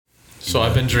So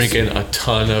I've been drinking a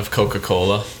ton of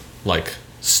Coca-Cola, like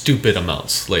stupid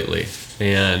amounts lately,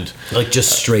 and like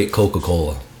just straight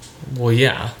Coca-Cola. well,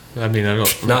 yeah. I mean, I'm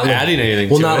not Not like, adding anything.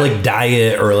 Well, to not it. like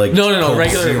diet or like No, Coke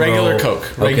regular Zero.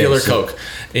 Coke, Okay, so- Coke,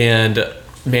 and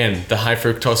man, the high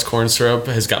fructose corn syrup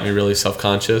has got me really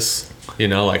self-conscious. You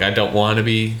know, like I don't want to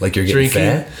be Like you're getting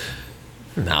drinking. fat.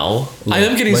 No, I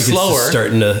am getting Like slower. It's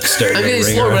starting to I'm getting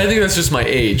ring slower, but I around. think that's just my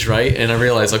age, right? And I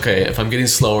realize, okay, if I'm getting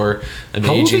slower, I'm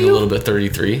How old aging are a you? little bit.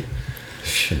 33.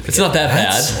 It's not that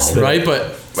That's bad, right?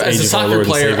 But as age a of our soccer Lord and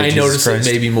player, Savior, I Jesus notice it Christ.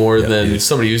 maybe more than dude.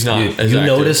 somebody who's not as you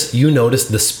active. notice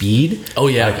the speed. Oh,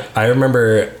 yeah. Like, I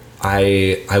remember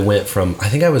I went from, I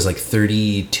think I was like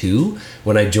 32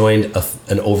 when I joined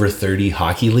an over 30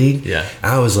 hockey league. Yeah.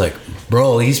 I was like,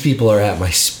 bro, these people are at my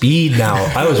speed now.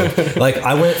 I was like,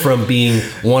 I went from being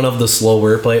one of the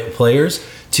slower players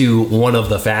to one of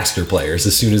the faster players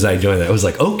as soon as I joined that. I was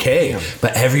like, okay.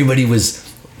 But everybody was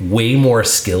way more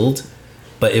skilled,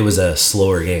 but it was a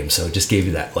slower game. So it just gave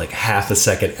you that like half a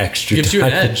second extra Gives you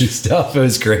an time to edge. do stuff. It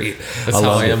was great. That's how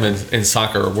love I it. am in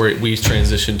soccer. We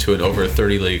transitioned to an over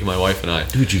 30 league, my wife and I.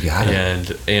 Dude, you got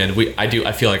it. And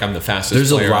I feel like I'm the fastest.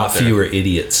 There's a player lot out there. fewer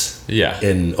idiots Yeah.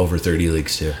 in over 30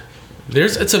 leagues too.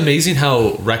 It's amazing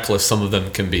how reckless some of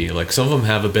them can be. Like some of them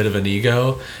have a bit of an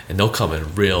ego, and they'll come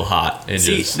in real hot and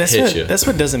See, just that's hit what you. that's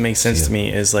what doesn't make sense to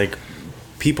me is like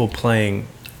people playing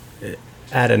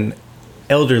at an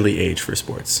elderly age for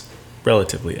sports,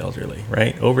 relatively elderly,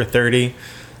 right? Over 30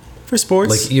 for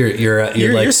sports. Like you're like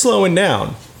you're slowing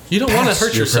down, You don't want to past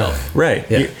hurt your yourself. right?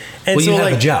 Yeah. And Well, so you have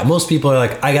like a job. Most people are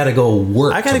like, I got to go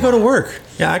work. I got to go to work.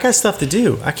 Yeah, I got stuff to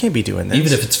do. I can't be doing this.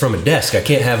 Even if it's from a desk, I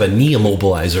can't have a knee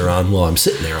immobilizer on while I'm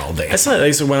sitting there all day. That's not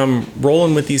like so when I'm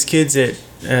rolling with these kids at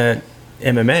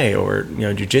MMA or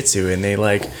jiu-jitsu and they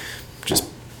like just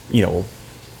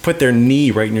put their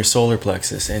knee right in your solar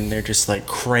plexus and they're just like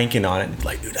cranking on it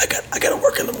like, dude, I got to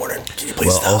work in the morning. Can you please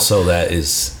Well, stop? also that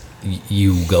is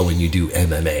you go and you do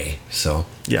MMA, so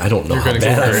Yeah. I don't know You're how gonna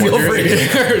bad I go feel for for it. you. You're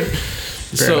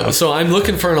gonna- enough. So I'm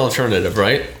looking for an alternative,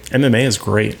 right? MMA is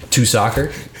great. To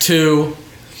soccer? To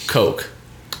Coke.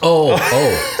 Oh,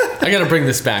 I got to bring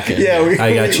this back in.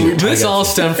 I got you. This all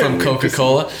stemmed from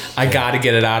Coca-Cola. I got to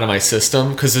get it out of my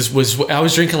system because I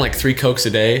was drinking like 3 Cokes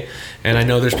a day, and I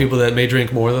know there's people that may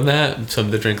drink more than that, some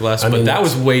that drink less, but that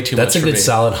was way too much. That's a for good me.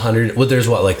 solid 100. Well, there's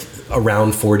what, like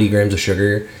around 40 grams of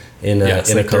sugar in Yeah, it's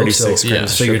in a like Coke. 36 So,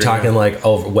 grams of so you're sugar, talking yeah. like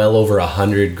well over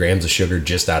 100 grams of sugar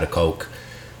just out of Coke,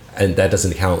 and that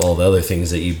doesn't count all the other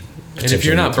things that you. And if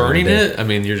you're not potentially burning need to it, I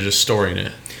mean, you're just storing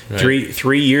it. Right?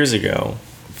 Three years ago,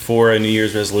 for a New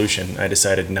Year's resolution, I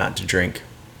decided not to drink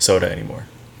soda anymore.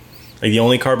 Like the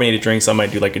only carbonated drinks I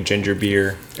might do like a ginger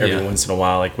beer every Yeah. once in a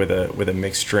while, like with a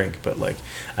mixed drink. But like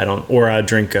I'll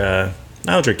drink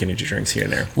energy drinks here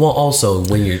and there. Well, also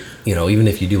when you're, even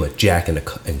if you do a Jack and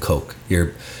Coke,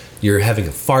 you're having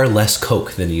far less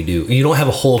Coke than you do. You don't have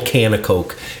a whole can of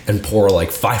Coke and pour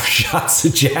like 5 shots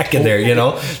of Jack in there,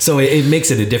 So it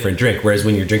makes it a different drink. Whereas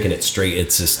when you're drinking it straight,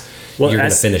 it's just you're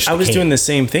gonna finish. I was can. doing the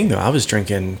same thing though. I was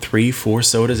drinking 3-4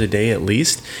 sodas a day at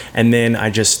least, and then I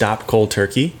just stopped cold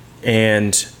turkey,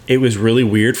 and it was really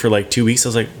weird for like 2 weeks. I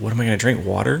was like, what am I gonna drink?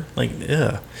 Water? Like,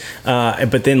 ugh.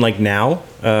 But then like now,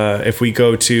 if we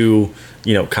go to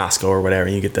Costco or whatever,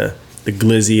 and you get the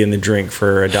glizzy and the drink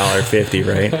for $1.50,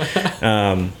 right?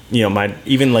 My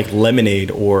even like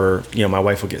lemonade or my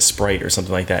wife will get Sprite or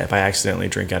something like that. If I accidentally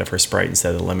drink out of her Sprite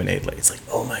instead of the lemonade, like it's like,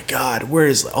 oh my god,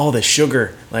 where's all the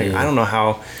sugar? Like I don't know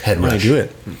how Head I'm gonna rush. do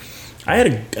it. I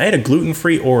had a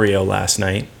gluten-free Oreo last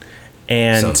night,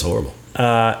 and Sounds horrible.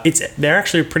 they're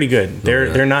actually pretty good.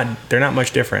 They're not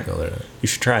much different. No, they're not. You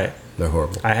should try it. They're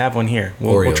horrible. I have one here.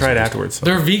 We'll Oreos try it are afterwards.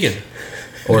 They're vegan.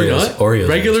 Oreos, You know what? Oreos.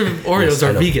 Regular just- Oreos Yes, I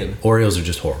are know. vegan. Oreos are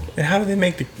just horrible. And how do they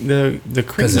make the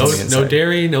cream? No, on the no inside?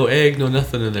 dairy, no egg, no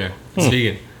nothing in there. It's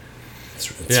vegan.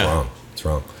 It's Yeah. wrong. It's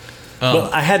wrong. Well,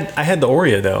 I had the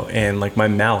Oreo though, and like my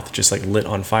mouth just like lit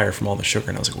on fire from all the sugar,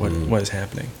 and I was like, what is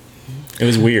happening? It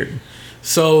was weird.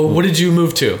 So, what did you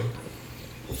move to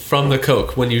from the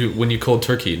Coke when you cold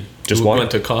turkeyed? Just You water.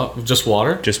 Went to just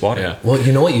water. Just water. Yeah. Well,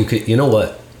 you know what? You know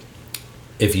what?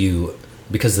 If you,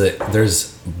 because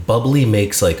there's Bubbly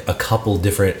makes like a couple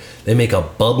different. They make a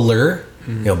bubbler.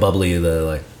 Bubbly the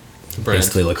like Brand.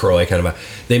 basically LaCroix kind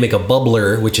of. They make a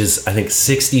bubbler, which is I think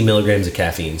 60 milligrams of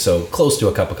caffeine, so close to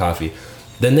a cup of coffee.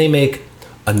 Then they make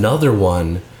another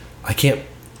one. I can't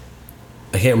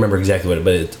remember exactly what,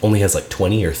 but it only has like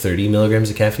 20 or 30 milligrams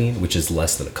of caffeine, which is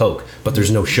less than a Coke, but there's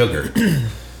no sugar.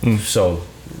 So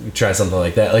you try something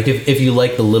like that. Like if you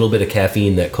like the little bit of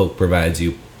caffeine that Coke provides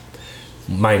you,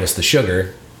 minus the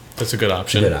sugar, That's a good it's a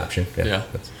option. good option. Yeah.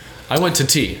 I went to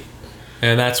tea.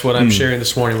 And that's what I'm sharing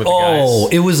this morning with the Oh,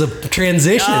 guys. it was a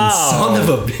transition. Son of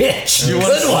a bitch. Good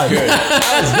one.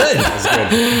 That was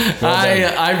good.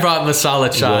 I brought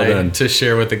masala chai done. to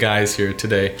share with the guys here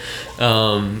today.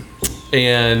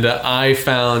 And I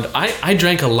found I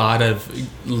drank a lot of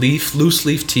loose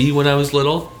leaf tea when I was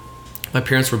little. My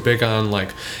parents were big on like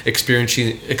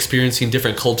experiencing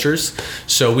different cultures,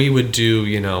 so we would do,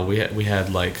 we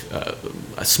had like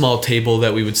a small table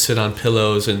that we would sit on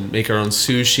pillows and make our own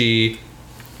sushi.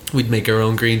 We'd make our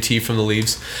own green tea from the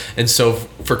leaves. And so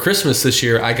for Christmas this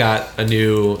year, I got a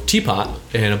new teapot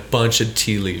and a bunch of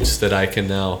tea leaves that I can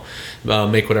now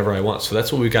make whatever I want. So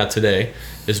that's what we got today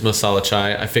is masala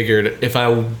chai. I figured if I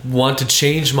want to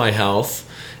change my health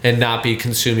and not be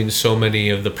consuming so many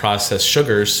of the processed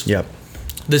sugars, Yep.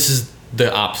 this is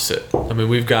the opposite. I mean,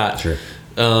 we've got... Sure.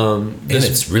 And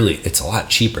it's a lot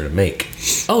cheaper to make.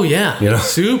 Oh, yeah. You know?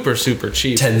 Super, super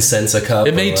cheap. 10 cents a cup.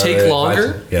 It may take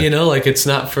longer, Yeah. like it's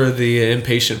not for the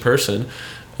impatient person.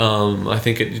 I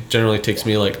think it generally takes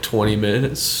me like 20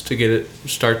 minutes to get it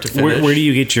start to finish. Where do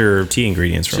you get your tea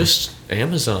ingredients from? Just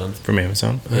Amazon. From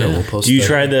Amazon. Yeah, we'll post Do you that.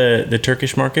 try the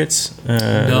Turkish markets?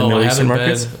 The No, Middle I Eastern haven't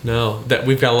markets? been. No, that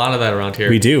we've got a lot of that around here.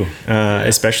 We do,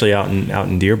 especially out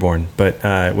in Dearborn. But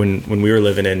when we were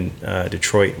living in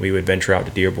Detroit, we would venture out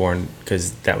to Dearborn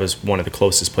because that was one of the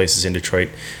closest places in Detroit.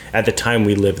 At the time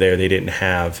we lived there, they didn't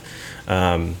have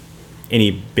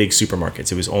any big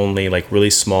supermarkets. It was only like really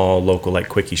small local like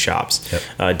quickie shops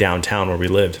downtown where we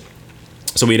lived.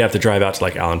 So we'd have to drive out to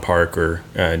like Allen Park or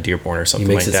Dearborn or He something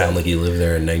makes like it that. sound like he lived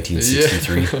there in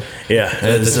 1963. Yeah,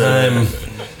 At the time,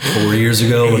 4 years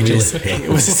ago. When you lived- it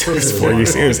was 4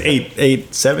 years. It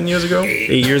was 7 years ago,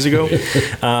 8 years ago.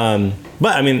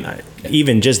 But I mean,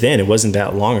 even just then, it wasn't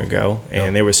that long ago,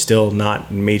 and there was still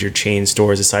not major chain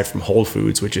stores aside from Whole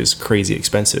Foods, which is crazy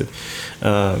expensive.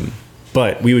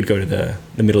 But we would go to the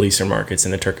Middle Eastern markets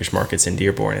and the Turkish markets in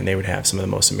Dearborn, and they would have some of the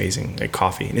most amazing like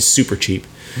coffee, and it's super cheap.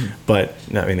 But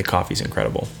I mean, the coffee's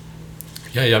incredible.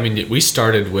 Yeah. I mean, we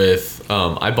started with.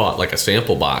 I bought like a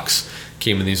sample box.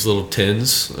 Came in these little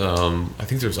tins. I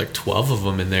think there's like 12 of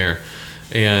them in there.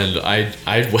 And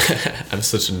I'm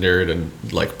such a nerd and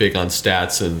like big on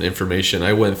stats and information.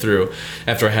 I went through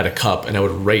after I had a cup and I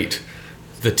would rate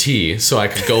the tea so I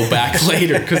could go back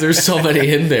later because there's so many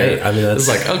in there. Hey, I mean, it's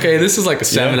like, okay, this is like a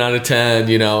 7 out of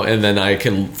 10, and then I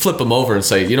can flip them over and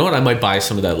say, you know what, I might buy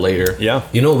some of that later. Yeah.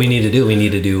 You know what we need to do? We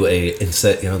need to do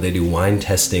instead, they do wine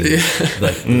testing,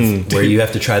 like where you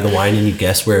have to try the wine and you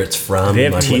guess where it's from. They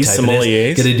have like tea what type it is.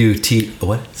 sommeliers? Gotta do tea,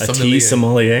 what? A tea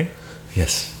sommelier.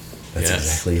 Yes. That's Yes.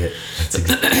 exactly it. That's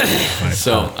exactly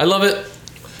So I love it.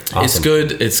 It's Awesome.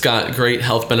 good. It's got great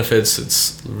health benefits.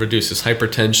 It reduces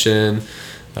hypertension,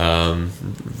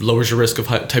 lowers your risk of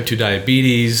type 2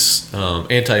 diabetes,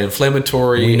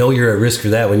 anti-inflammatory. We know you're at risk for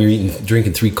that when you're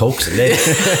drinking 3 Cokes a day.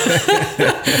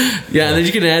 Yeah, and then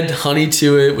you can add honey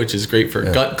to it, which is great for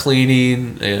gut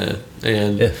cleaning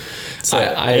and Yeah.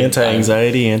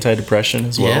 Anti-anxiety, anti-depression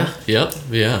as well.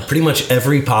 Yeah. Pretty much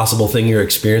every possible thing you're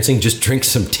experiencing, just drink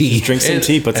some tea. Drink some And-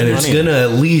 tea, put some and it's honey in. gonna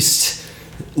at least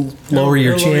lower your Lower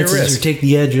your chances risk. or take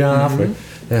the edge off.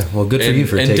 Yeah, well, good for you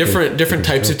for And taking different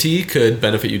types of tea could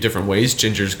benefit you different ways.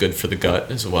 Ginger's good for the gut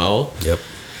as well. Yep.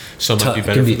 Some might be It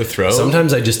better can for the throat.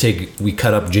 Sometimes we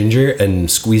cut up ginger and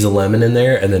squeeze a lemon in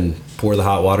there and then pour the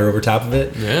hot water over top of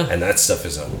it. Yeah. And that stuff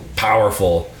is a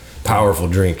powerful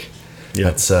drink. Yeah.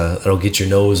 That's it'll get your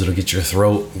nose, it'll get your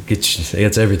throat,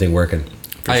 it's everything working.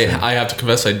 I have to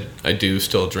confess, I do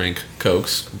still drink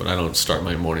Cokes, but I don't start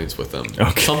my mornings with them.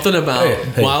 Okay. Something about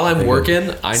Hey, while I'm hey.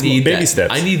 working, I Some need baby that.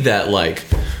 steps. I need that like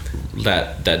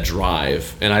that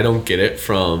drive, and I don't get it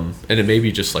from. And it may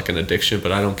be just like an addiction,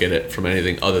 but I don't get it from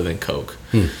anything other than Coke.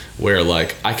 Where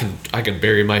like I can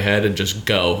bury my head and just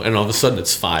go, and all of a sudden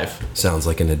it's 5. Sounds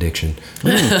like an addiction.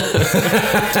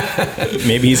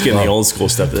 Maybe he's getting the old school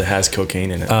stuff that has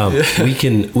cocaine in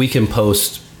it. We can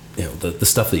post the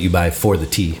stuff that you buy for the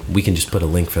tea. We can just put a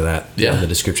link for that Yeah. in the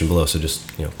description below. So just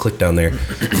click down there,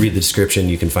 read the description.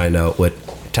 You can find out what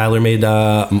Tyler made.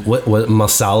 What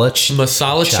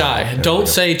masala Chai. Don't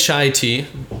say chai tea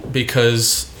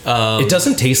because it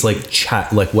doesn't taste like chai,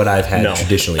 like what I've had No.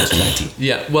 traditionally as chai tea.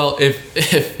 yeah. Well,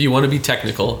 if you want to be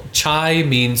technical, chai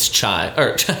means chai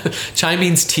or chai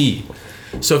means tea.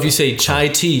 So if you say chai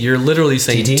tea, you're literally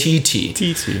saying Tea tea,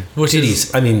 TT. which is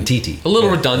Titties. I mean TT. a little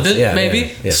redundant, Yeah,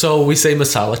 maybe. yeah. So we say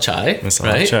masala chai, Masala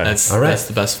right? chai. That's All right. that's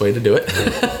the best way to do it.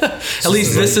 At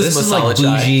least this is masala like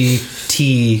chai. bougie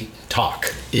tea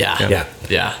talk. Yeah.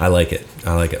 Yeah. I like it.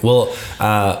 Well,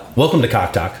 welcome to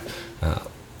Cock Talk.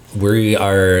 We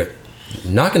are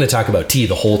not going to talk about tea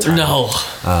the whole time. No.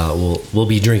 We'll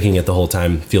be drinking it the whole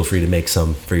time. Feel free to make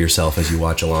some for yourself as you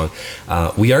watch along.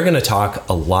 We are going to talk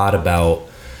a lot about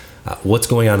what's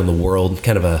going on in the world,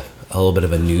 kind of a little bit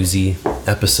of a newsy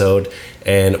episode.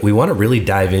 And we want to really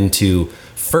dive into,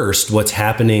 first, what's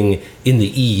happening in the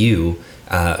EU.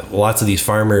 Lots of these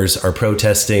farmers are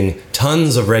protesting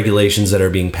tons of regulations that are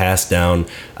being passed down.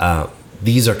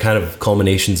 These are kind of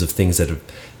culminations of things that have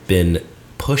been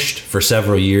pushed for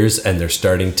several years, and they're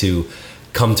starting to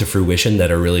come to fruition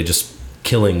that are really just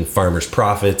killing farmers'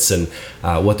 profits and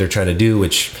what they're trying to do,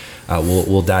 which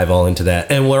we'll dive all into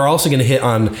that. And we're also going to hit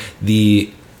on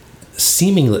the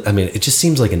seemingly, I mean, it just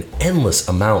seems like an endless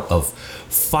amount of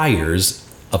fires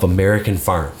of American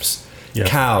farms. Yeah.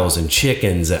 Cows and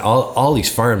chickens, and all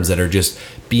these farms that are just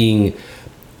being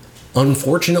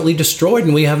unfortunately destroyed,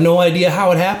 and we have no idea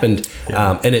how it happened.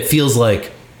 Yeah. And it feels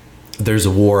like there's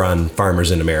a war on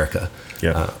farmers in America.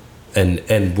 Yeah.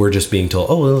 And we're just being told,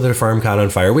 oh, well, their farm caught on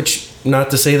fire, which, not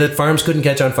to say that farms couldn't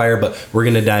catch on fire, but we're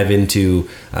going to dive into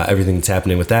everything that's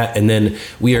happening with that. And then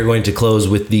we are going to close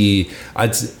with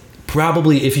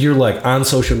probably, if you're like on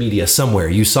social media somewhere,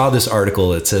 you saw this article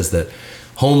that says that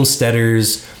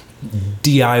homesteaders,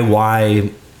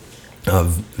 DIY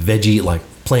veggie, like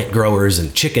plant growers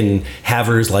and chicken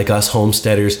havers like us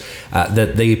homesteaders,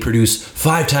 that they produce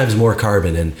 5 times more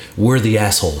carbon, and we're the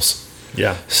assholes.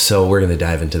 Yeah. So we're going to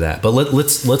dive into that. But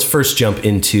let's first jump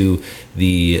into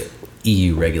the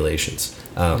EU regulations.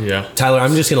 Tyler,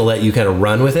 I'm just going to let you kind of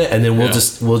run with it, and then we'll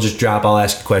just drop. I'll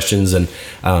ask questions, and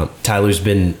Tyler's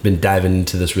been diving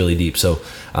into this really deep. So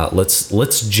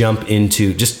let's jump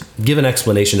into, just give an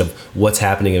explanation of what's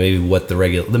happening and maybe what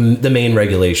the main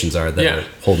regulations are that are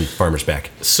holding farmers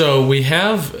back. So we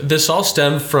have this all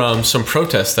stemmed from some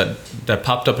protests that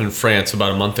popped up in France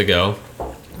about a month ago,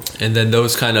 and then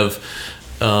those kind of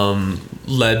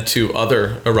led to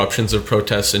other eruptions of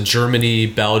protests in Germany,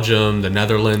 Belgium, the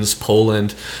Netherlands,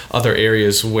 Poland, other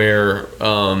areas where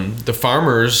the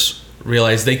farmers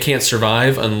realize they can't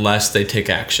survive unless they take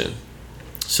action.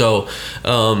 So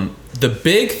the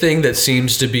big thing that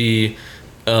seems to be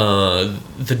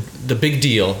the big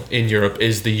deal in Europe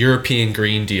is the European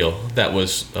Green Deal that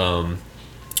was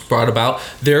brought about.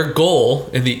 Their goal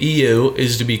in the EU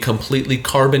is to be completely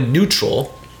carbon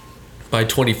neutral by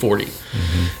 2040.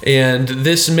 Mm-hmm. And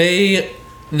this may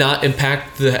not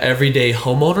impact the everyday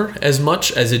homeowner as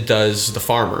much as it does the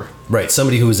farmer. Right.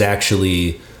 Somebody who is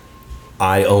actually,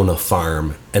 I own a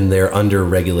farm, and they're under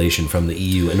regulation from the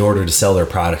EU in order to sell their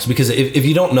products. Because if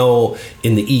you don't know,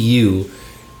 in the EU,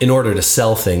 in order to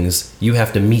sell things, you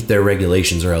have to meet their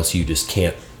regulations, or else you just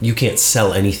can't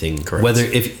sell anything. Correct. Whether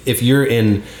if you're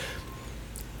in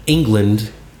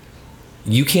England,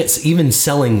 you can't, even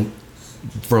selling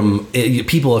from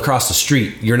people across the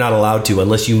street, you're not allowed to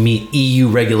unless you meet EU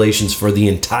regulations for the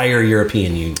entire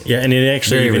European Union. Yeah, and it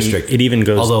actually restricted. It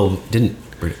goes. Although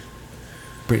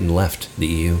Britain left the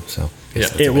EU, so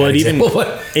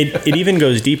it even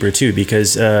goes deeper too,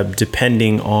 because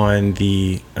depending on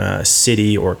the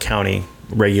city or county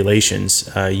regulations,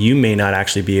 you may not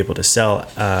actually be able to sell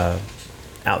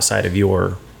outside of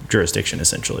your jurisdiction,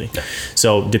 essentially. Yeah.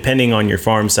 So depending on your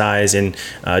farm size and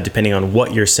depending on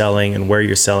what you're selling and where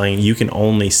you're selling, you can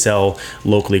only sell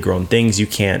locally grown things. You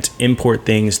can't import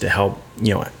things to help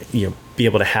be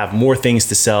able to have more things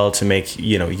to sell to make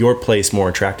your place more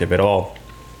attractive at all,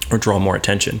 or draw more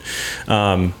attention.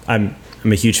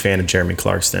 I'm a huge fan of Jeremy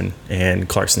Clarkson, and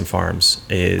Clarkson Farms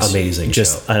is an amazing.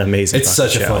 It's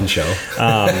such a fun show.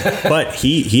 But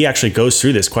he actually goes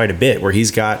through this quite a bit, where he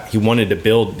wanted to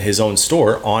build his own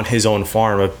store on his own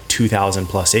farm of 2,000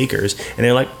 plus acres, and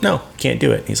they're like, no, can't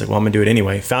do it. He's like, well, I'm gonna do it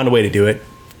anyway. Found a way to do it,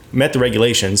 met the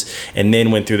regulations, and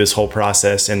then went through this whole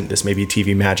process. And this may be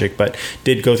TV magic, but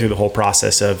did go through the whole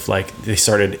process of, like, they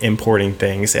started importing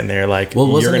things, and they're like, well,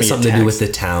 wasn't it something to do with the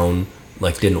town?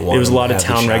 Like, didn't want. It was a lot of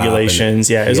town regulations.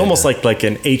 It was almost like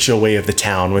an HOA of the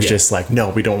town was just like, no,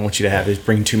 we don't want you to have it.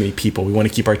 Bring too many people. We want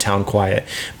to keep our town quiet.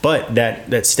 But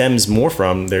that stems more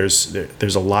from there's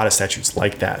a lot of statutes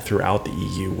like that throughout the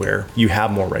EU where you have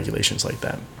more regulations like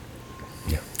that.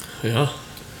 Yeah.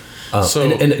 So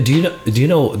and do you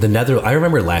know the Netherlands? I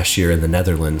remember last year in the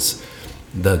Netherlands,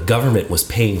 the government was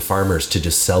paying farmers to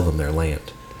just sell them their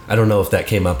land. I don't know if that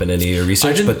came up in any of your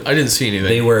research, but I didn't see anything.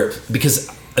 They were, because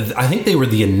I think they were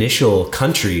the initial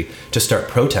country to start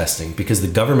protesting, because the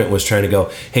government was trying to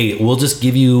go, hey, we'll just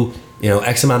give you,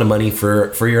 X amount of money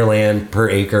for your land per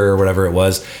acre or whatever it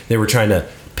was. They were trying to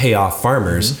pay off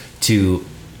farmers to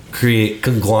create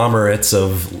conglomerates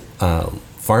of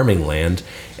farming land.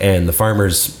 And the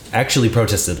farmers actually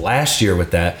protested last year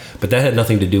with that, but that had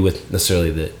nothing to do with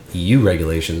necessarily the EU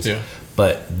regulations. Yeah.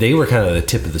 but they were kind of the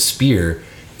tip of the spear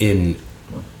in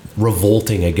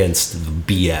revolting against the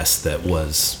BS that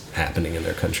was happening in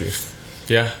their country.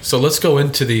 Yeah, so let's go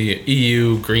into the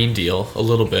EU Green Deal a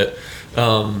little bit.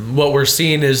 What we're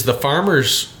seeing is the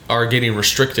farmers are getting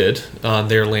restricted on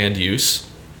their land use.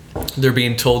 They're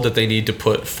being told that they need to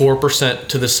put 4%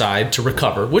 to the side to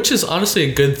recover, which is honestly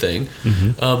a good thing.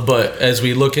 But as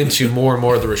we look into more and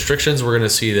more of the restrictions, we're going to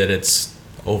see that it's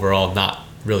overall not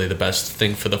really the best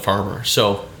thing for the farmer.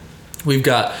 So we've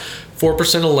got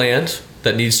 4% of land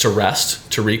that needs to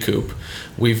rest to recoup.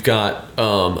 We've got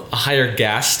a higher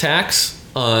gas tax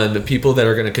on the people that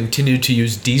are going to continue to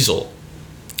use diesel.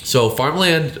 So farm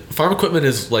equipment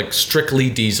is like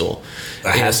strictly diesel.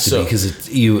 It has to be because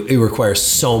it requires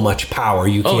so much power.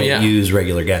 You can't use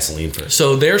regular gasoline for it.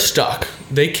 So they're stuck.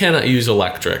 They cannot use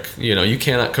electric. You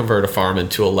cannot convert a farm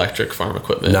into electric farm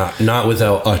equipment. Not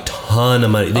without a ton of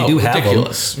money. They do have them.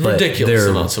 Ridiculous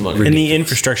amounts of money. And the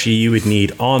infrastructure you would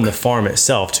need on the farm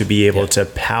itself to be able to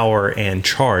power and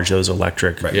charge those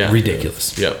electric. Right. Yeah.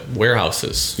 Ridiculous. Yeah.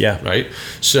 Warehouses. Yeah. Right.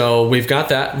 So we've got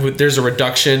that. There's a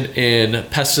reduction in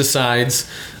pesticides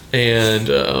and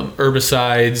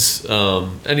herbicides,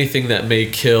 anything that may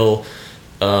kill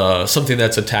something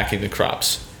that's attacking the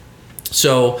crops.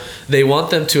 So they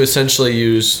want them to essentially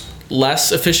use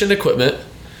less efficient equipment,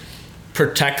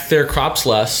 protect their crops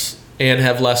less, and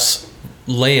have less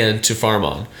land to farm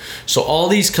on. So all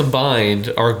these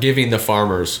combined are giving the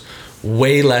farmers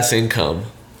way less income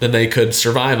than they could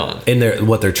survive on. And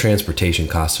their transportation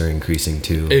costs are increasing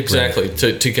too. Exactly, right?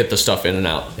 to get the stuff in and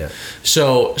out. Yeah.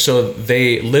 So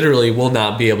they literally will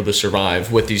not be able to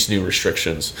survive with these new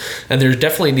restrictions. And there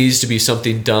definitely needs to be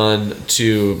something done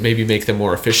to maybe make them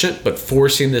more efficient, but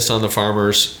forcing this on the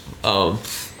farmers,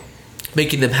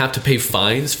 making them have to pay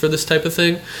fines for this type of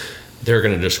thing, they're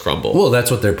going to just crumble. Well,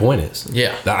 that's what their point is.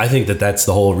 Yeah. I think that's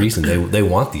the whole reason they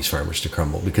want these farmers to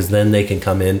crumble, because then they can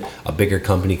come in, a bigger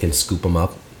company can scoop them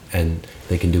up, and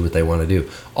they can do what they want to do.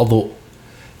 Although,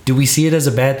 do we see it as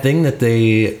a bad thing that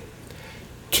they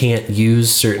can't use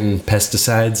certain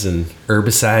pesticides and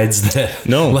herbicides? That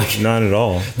no, not at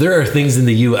all. There are things in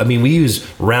the U. We use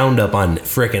Roundup on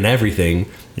frickin' everything,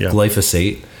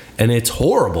 glyphosate, and it's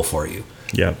horrible for you.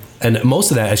 Yeah. And most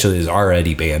of that actually is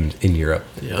already banned in Europe.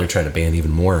 Yeah. They're trying to ban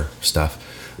even more stuff.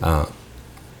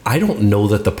 I don't know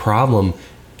that the problem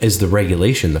is the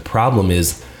regulation. The problem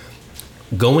is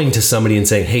going to somebody and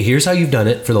saying, hey, here's how you've done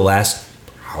it for the last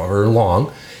however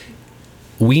long.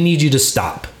 We need you to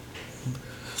stop.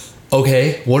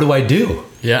 Okay, what do I do?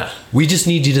 Yeah. We just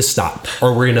need you to stop,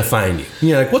 or we're going to fine you. And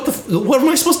you're like, what am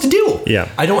I supposed to do? Yeah.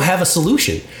 I don't have a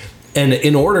solution. And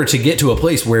in order to get to a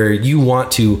place where you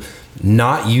want to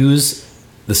not use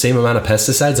the same amount of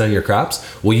pesticides on your crops,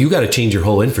 well, you got to change your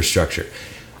whole infrastructure.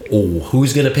 Oh,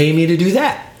 who's going to pay me to do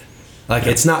that?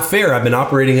 It's not fair. I've been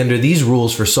operating under these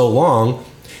rules for so long.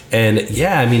 And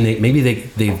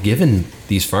they've given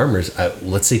these farmers,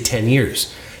 let's say 10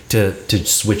 years to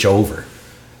switch over.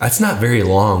 That's not very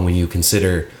long when you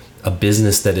consider a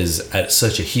business that is at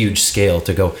such a huge scale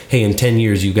to go, hey, in 10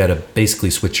 years, you got to basically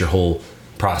switch your whole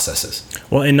processes.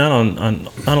 Well, and not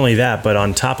only that, but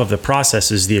on top of the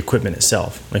processes, the equipment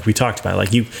itself, like we talked about,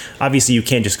 like you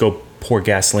can't just go pour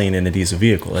gasoline in a diesel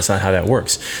vehicle. That's not how that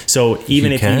works. So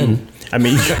even if you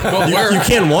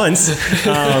can once,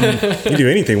 you do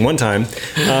anything one time,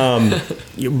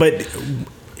 but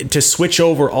to switch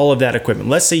over all of that equipment,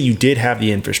 let's say you did have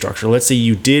the infrastructure, let's say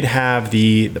you did have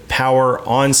the power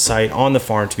on site on the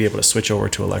farm to be able to switch over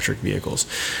to electric vehicles,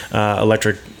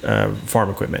 electric farm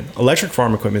equipment. Electric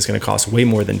farm equipment is going to cost way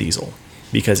more than diesel,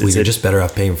 because you're just better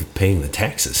off paying the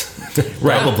taxes.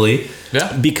 Probably.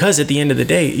 Yeah. Because at the end of the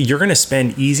day, you're going to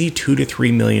spend easy $2 to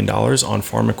 $3 million on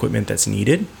farm equipment that's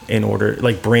needed in order,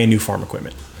 like brand new farm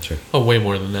equipment. Sure. Oh, way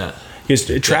more than that.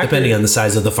 Depending on the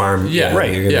size of the farm. Yeah,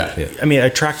 right. Yeah. A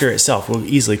tractor itself will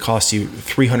easily cost you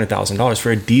 $300,000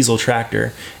 for a diesel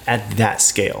tractor at that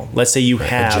scale. Let's say you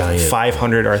have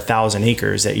 500 or 1,000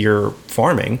 acres that you're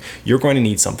farming, you're going to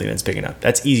need something that's big enough.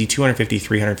 That's easy, $250,000,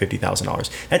 $350,000.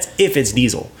 That's if it's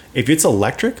diesel. If it's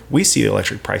electric, we see the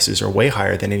electric prices are way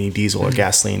higher than any diesel or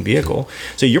gasoline vehicle.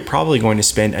 So you're probably going to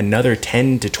spend another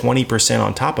 10 to 20%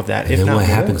 on top of that. And then what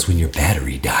happens when your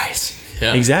battery dies?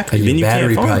 Yeah. Exactly. And then your you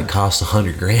battery can't farm. probably costs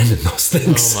 $100,000 in those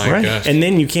things. Oh my gosh. And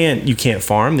then you can't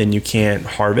farm, then you can't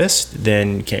harvest,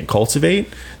 then you can't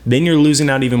cultivate, then you're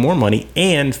losing out even more money,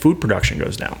 and food production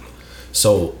goes down.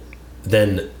 So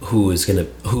then who's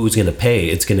gonna pay?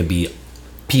 It's gonna be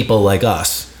people like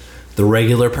us, the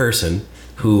regular person,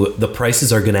 who the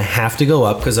prices are gonna have to go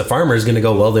up, because a farmer is gonna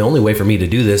go, well, the only way for me to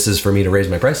do this is for me to raise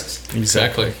my prices.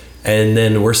 Exactly. And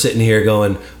then we're sitting here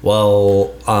going,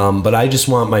 well, but I just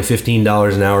want my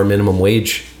 $15 an hour minimum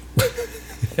wage.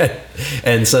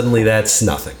 And suddenly that's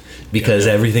nothing because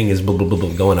everything is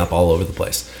going up all over the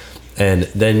place. And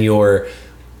then your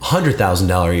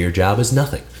 $100,000 a year job is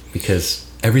nothing because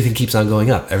everything keeps on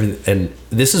going up. And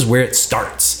this is where it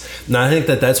starts. Now, I think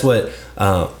that that's what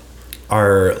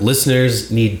our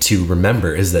listeners need to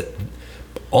remember is that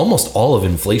almost all of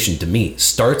inflation to me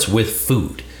starts with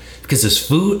food. Because as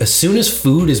soon as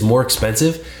food is more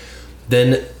expensive,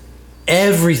 then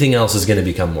everything else is going to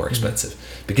become more expensive.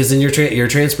 Because then your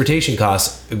transportation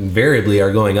costs invariably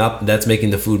are going up. That's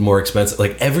making the food more expensive.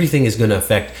 Like everything is going to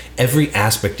affect every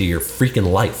aspect of your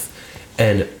freaking life.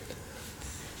 And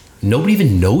nobody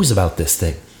even knows about this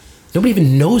thing. Nobody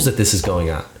even knows that this is going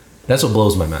on. That's what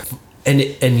blows my mind.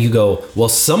 And you go, well,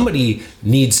 somebody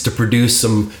needs to produce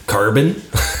some carbon.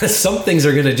 Some things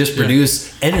are going to just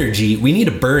produce energy. We need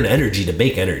to burn energy to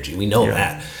make energy. We know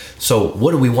that. So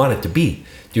what do we want it to be?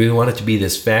 Do we want it to be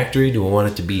this factory? Do we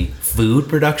want it to be food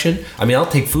production? I mean, I'll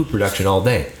take food production all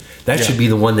day. That should be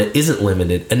the one that isn't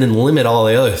limited, and then limit all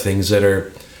the other things that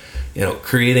are,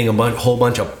 creating a whole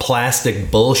bunch of plastic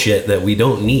bullshit that we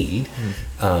don't need.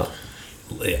 I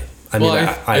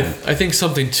think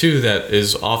something too that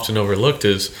is often overlooked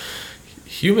is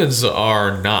humans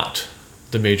are not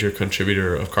the major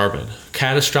contributor of carbon.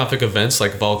 Catastrophic events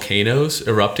like volcanoes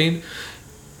erupting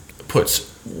puts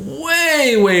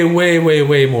way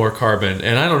more carbon.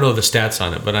 And I don't know the stats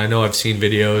on it, but I know I've seen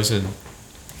videos and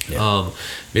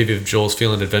maybe if Joel's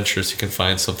feeling adventurous, he can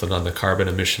find something on the carbon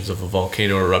emissions of a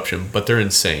volcano eruption, but they're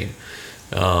insane.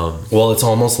 Well, it's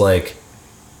almost like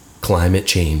climate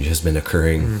change has been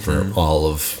occurring for all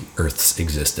of Earth's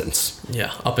existence.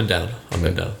 Yeah, up and down.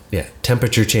 Yeah,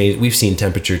 temperature change. We've seen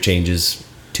temperature changes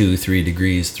 2-3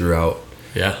 degrees throughout.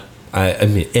 Yeah. I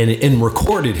mean, and in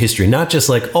recorded history, not just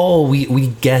like, oh, we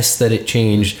guess that it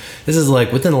changed. This is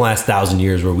like within the last 1,000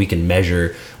 years where we can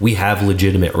measure, we have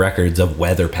legitimate records of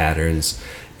weather patterns.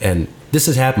 And this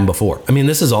has happened before. I mean,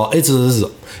 it's all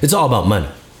about money.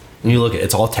 When you look at it,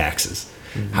 it's all taxes.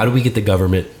 How do we get the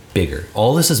government bigger?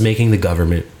 All this is making the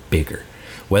government bigger.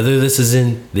 Whether this is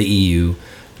in the EU,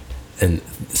 and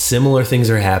similar things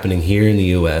are happening here in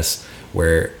the US,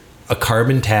 where a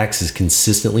carbon tax is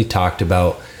consistently talked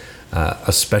about,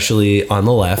 especially on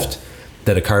the left,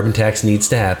 that a carbon tax needs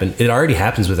to happen. It already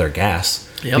happens with our gas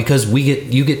because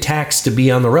you get taxed to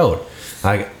be on the road.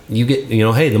 You get,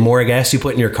 hey, the more gas you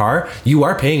put in your car, you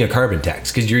are paying a carbon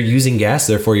tax because you're using gas.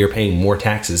 Therefore, you're paying more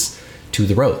taxes to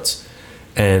the roads.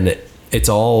 And it's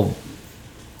all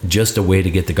just a way to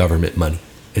get the government money.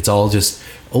 It's all just,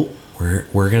 we're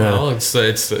gonna. Well,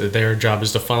 it's their job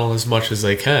is to funnel as much as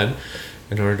they can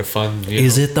in order to fund.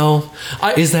 Is it though?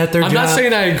 Is that their job? I'm not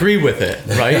saying I agree with it,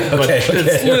 right? But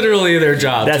it's literally their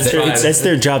job. That's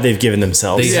their job they've given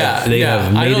themselves. They have made it their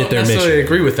mission. I don't necessarily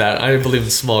agree with that. I believe in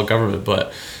small government,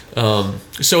 but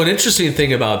so an interesting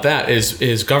thing about that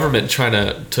is government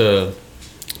trying to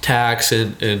tax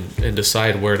and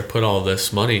decide where to put all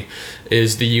this money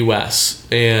is the U.S.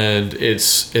 and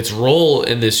its role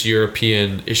in this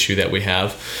European issue that we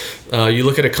have. You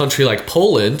look at a country like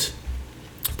Poland.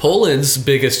 Poland's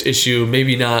biggest issue,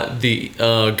 maybe not the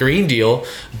Green Deal,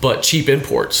 but cheap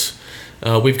imports.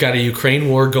 We've got a Ukraine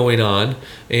war going on,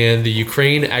 and the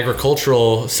Ukraine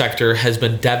agricultural sector has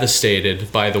been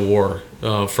devastated by the war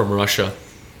from Russia.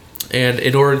 And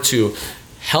in order to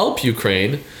help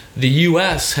Ukraine, the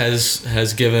U.S.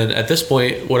 has given, at this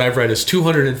point, what I've read is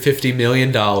 $250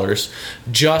 million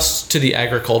just to the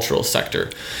agricultural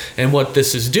sector. And what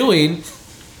this is doing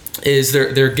is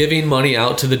they're giving money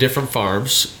out to the different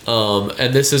farms,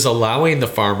 and this is allowing the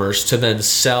farmers to then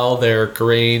sell their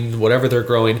grain, whatever they're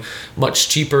growing, much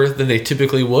cheaper than they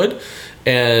typically would.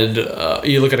 And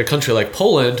you look at a country like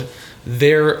Poland,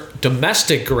 their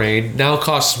domestic grain now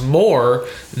costs more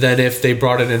than if they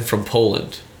brought it in from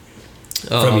Poland.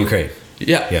 From Ukraine.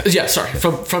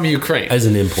 From Ukraine. As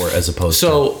an import as opposed to...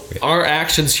 So our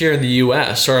actions here in the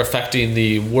U.S. are affecting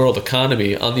the world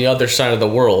economy on the other side of the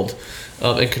world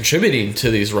and contributing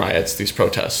to these riots, these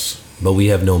protests. But we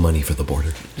have no money for the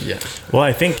border. Yeah. Well,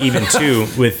 I think even too,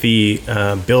 with the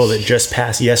bill that just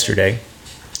passed yesterday,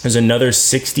 there's another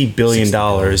 $60 billion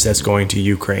that's going to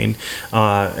Ukraine,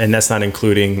 and that's not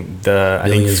including the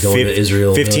billions going to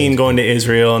Israel, 15 going to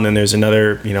Israel, and then there's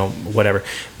another, whatever.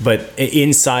 But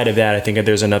inside of that, I think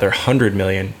there's another 100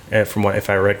 million, from what, if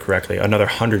I read correctly, another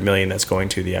 100 million that's going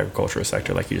to the agricultural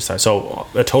sector, like you just said. So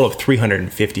a total of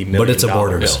 350 million. But it's a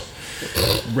border bill.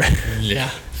 Yeah.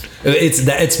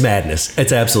 It's madness.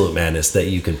 It's absolute madness that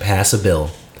you can pass a bill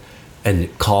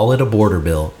and call it a border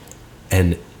bill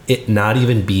and it not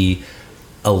even be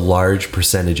a large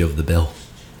percentage of the bill.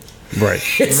 Right.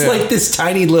 It's like this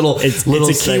tiny little. It's little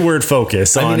a keyword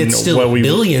focus on it's still what we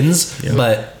billions,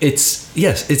 but it's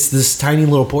this tiny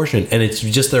little portion, and it's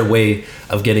just their way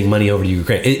of getting money over to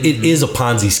Ukraine. It is a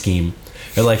Ponzi scheme.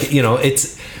 They're like,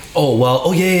 it's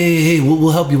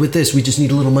we'll help you with this. We just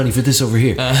need a little money for this over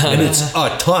here, and it's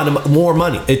a ton of more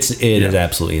money. It is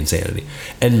absolutely insanity,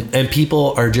 and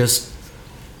people are just,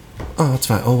 oh, it's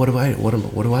fine. Oh, what do I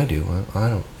do? I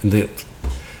don't.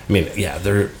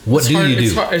 What do you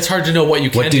do? It's hard to know what you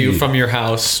can do from your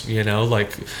house.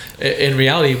 Like in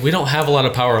reality, we don't have a lot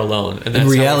of power alone. And that's in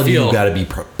reality, how we feel. you got to be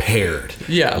prepared.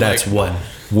 Yeah, that's what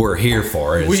we're here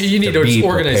for. You need an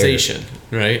organization,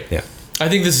 right? Yeah. I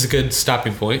think this is a good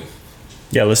stopping point.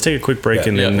 Yeah, let's take a quick break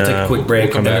and then we'll take a quick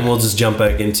break, and then we'll just jump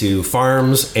back into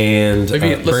farms and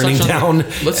burning down.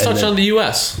 Let's touch on the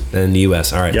U.S. And the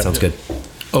U.S. All right, sounds good.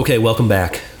 Okay, welcome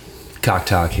back. Cock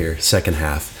Talk here, second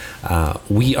half.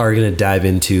 We are going to dive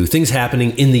into things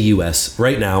happening in the U.S.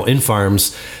 right now in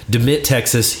farms. DeMitt,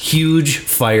 Texas, huge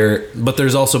fire, but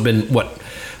there's also been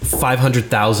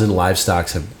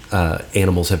 500,000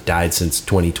 animals have died since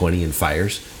 2020 in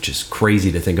fires, which is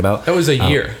crazy to think about. That was a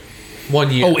year.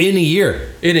 1 year. Oh, in a year.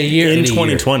 In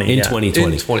 2020. In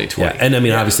 2020. Yeah. And I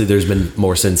mean, obviously, there's been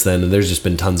more since then, and there's just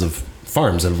been tons of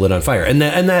farms that have lit on fire, and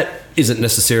that isn't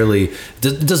necessarily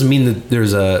doesn't mean that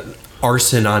there's a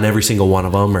arson on every single one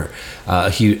of them or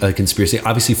a conspiracy.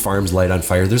 Obviously, farms light on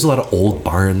fire. There's a lot of old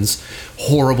barns,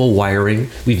 horrible wiring.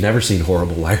 We've never seen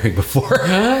horrible wiring before.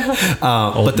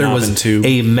 But there was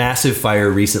a massive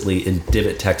fire recently in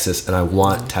DeMitt, Texas, and I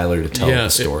want Tyler to tell the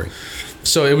story.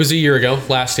 So it was a year ago.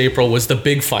 Last April was the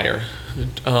big fire.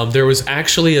 There was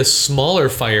actually a smaller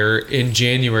fire in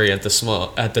January at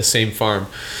the same farm.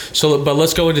 But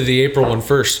let's go into the April one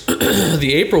first.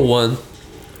 The April one.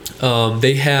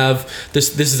 They have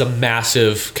this is a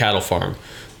massive cattle farm.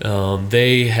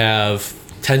 They have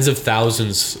tens of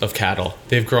thousands of cattle.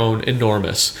 They've grown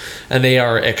enormous, and they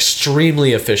are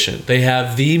extremely efficient. They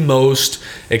have the most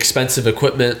expensive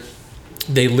equipment.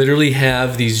 They literally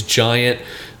have these giant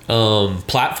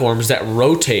platforms that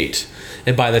rotate,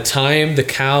 and by the time the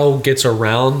cow gets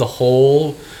around the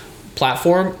whole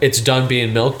platform, it's done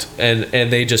being milked, and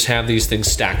they just have these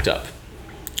things stacked up.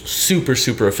 Super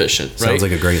efficient, right? Sounds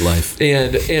like a great life.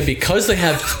 And because they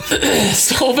have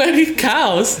so many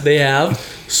cows, they have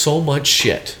so much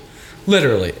shit,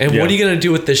 literally. And what are you gonna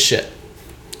do with this shit?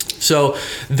 So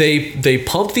they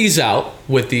pump these out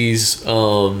with these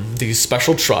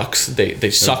special trucks.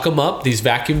 They suck them up, these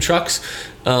vacuum trucks,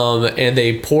 and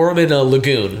they pour them in a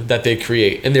lagoon that they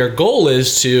create. And their goal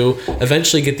is to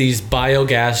eventually get these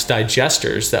biogas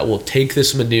digesters that will take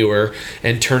this manure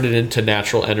and turn it into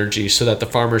natural energy, so that the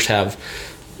farmers have,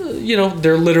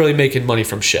 they're literally making money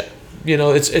from shit.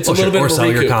 It's a little bit or of a sell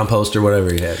your recoup. compost or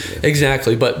whatever you have.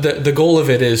 Exactly, but the goal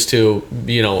of it is to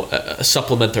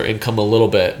supplement their income a little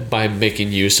bit by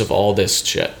making use of all this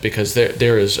shit, because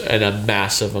there is a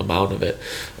massive amount of it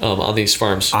on these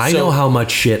farms. I know how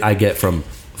much shit I get from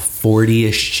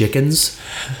 40-ish chickens,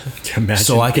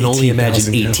 so I can only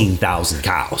imagine 18,000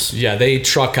 cows. Yeah, they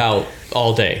truck out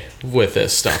all day with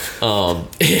this stuff,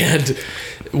 and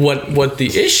what the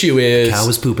issue is, cow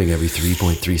is pooping every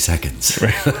 3.3 seconds.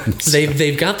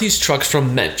 They've got these trucks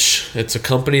from Mensch. It's a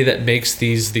company that makes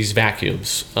these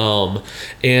vacuums,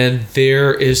 and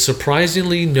there is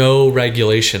surprisingly no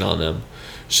regulation on them.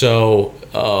 So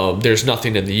there's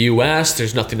nothing in the U.S.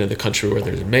 There's nothing in the country where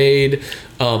they're made.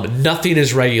 Nothing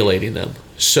is regulating them.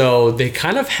 So they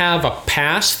kind of have a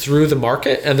pass through the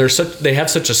market, and they have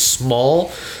such a small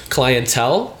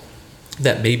clientele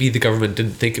that maybe the government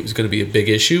didn't think it was going to be a big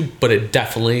issue, but it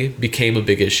definitely became a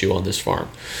big issue on this farm.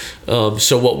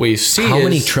 So what we see do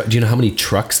you know how many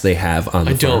trucks they have on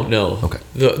the farm? I don't know. Okay.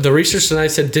 The research that I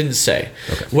said didn't say.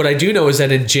 Okay. What I do know is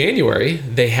that in January,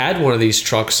 they had one of these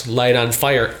trucks light on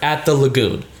fire at the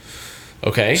lagoon.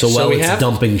 Okay. So while it's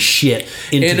dumping shit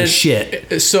into the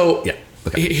shit. So yeah.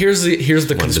 Okay. Here's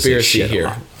the conspiracy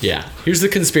here. Yeah. Here's the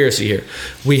conspiracy here.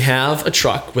 We have a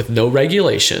truck with no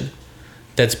regulation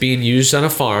that's being used on a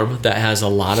farm that has a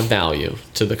lot of value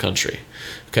to the country.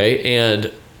 Okay, and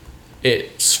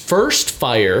its first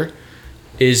fire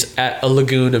is at a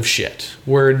lagoon of shit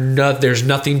where there's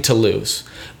nothing to lose.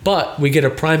 But we get a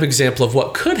prime example of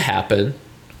what could happen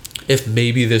if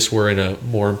maybe this were in a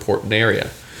more important area.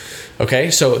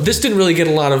 Okay, so this didn't really get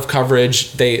a lot of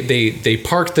coverage. They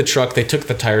parked the truck, they took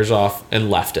the tires off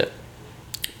and left it.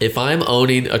 If I'm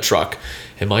owning a truck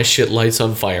and my shit lights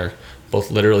on fire, both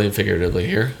literally and figuratively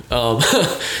here,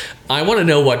 I want to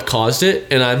know what caused it,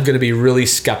 and I'm going to be really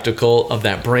skeptical of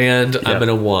that brand. I'm going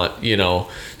to want,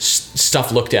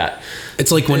 stuff looked at.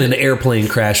 It's like when an airplane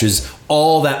crashes,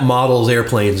 all that model's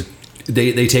airplanes,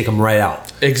 they take them right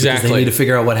out. Exactly. Because they need to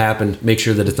figure out what happened, make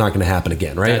sure that it's not going to happen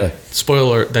again, right?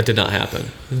 Spoiler, that did not happen.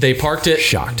 They parked it.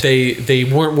 Shocked. They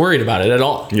weren't worried about it at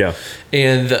all. Yeah.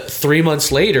 And 4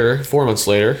 months later,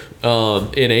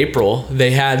 in April,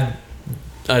 they had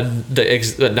not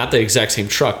the exact same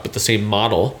truck, but the same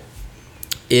model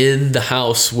in the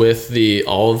house with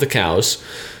all of the cows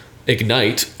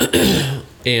ignite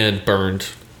and burned.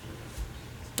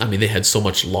 I mean, they had so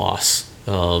much loss.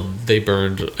 They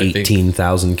burned, I think,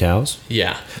 18,000 cows.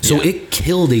 Yeah. So it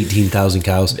killed 18,000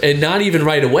 cows. And not even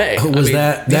right away. These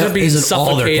are being isn't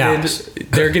all their cows.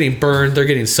 They're getting burned. They're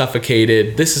getting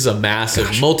suffocated. This is a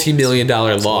massive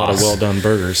multi-million-dollar loss. A lot of well-done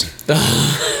burgers.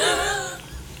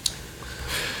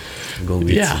 Go get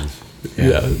Yeah. some.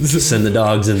 Yeah. Send the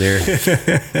dogs in there.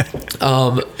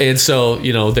 And so,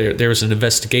 there was an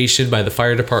investigation by the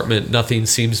fire department. Nothing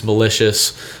seems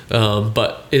malicious.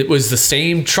 But it was the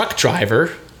same truck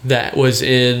driver that was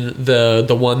in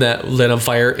the one that lit on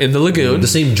fire in the lagoon. The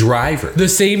same driver. The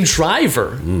same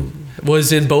driver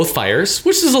was in both fires,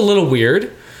 which is a little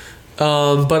weird.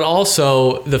 But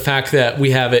also the fact that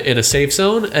we have it in a safe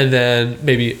zone and then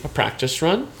maybe a practice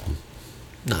run.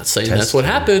 Not saying that's what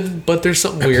happened, but there's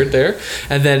something weird there.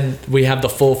 And then we have the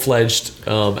full-fledged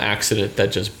accident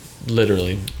that just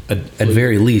literally... At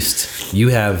very least, you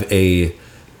have a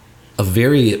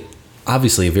very,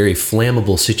 obviously a very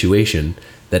flammable situation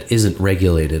that isn't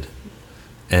regulated.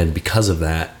 And because of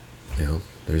that,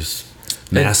 there's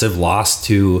massive loss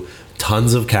to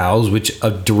tons of cows, which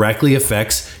directly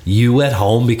affects you at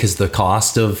home because the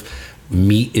cost of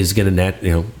meat is going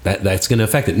to that's going to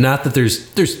affect it. Not that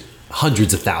there's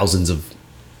hundreds of thousands of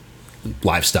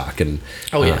livestock and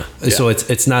so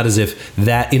it's not as if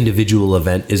that individual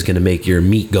event is going to make your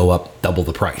meat go up double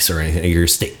the price or anything, your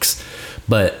steaks.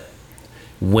 But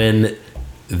when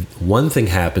one thing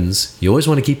happens, you always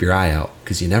want to keep your eye out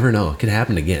because you never know, it could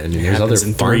happen again. I mean, there's other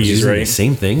farms using the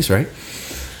same things, right?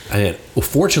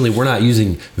 Fortunately, we're not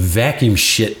using vacuum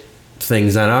shit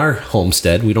things on our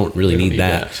homestead. We don't really need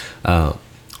that.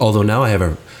 Although now I have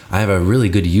a really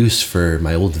good use for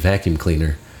my old vacuum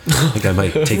cleaner. I think I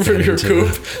might take that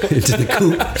into the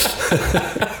coop.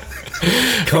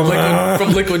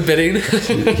 From Liquid Bidding.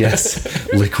 Yes,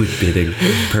 Liquid Bidding.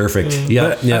 Perfect.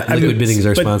 Yeah. Liquid Bidding is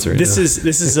our sponsor. This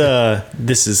is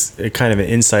a kind of an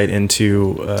insight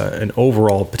into an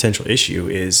overall potential issue.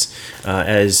 Is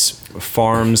as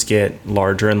farms get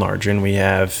larger and larger, and we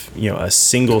have a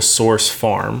single source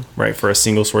farm, right, for a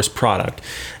single source product,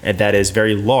 and that is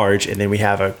very large, and then we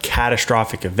have a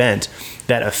catastrophic event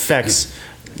that affects.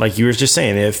 Like you were just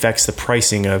saying, it affects the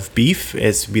pricing of beef.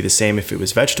 It would be the same if it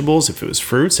was vegetables, if it was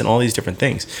fruits, and all these different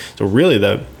things. So really,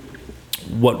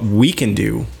 what we can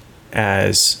do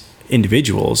as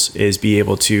individuals is be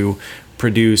able to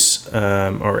produce,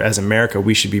 or as America,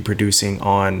 we should be producing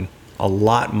on a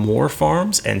lot more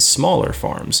farms and smaller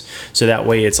farms. So that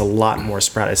way it's a lot more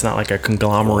spread. It's not like a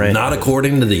conglomerate. Not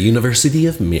according to the University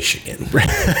of Michigan.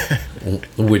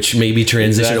 Which may be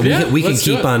transition. Exactly. We can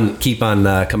keep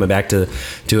on coming back to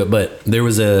it. But there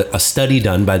was a study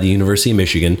done by the University of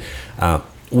Michigan,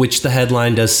 which the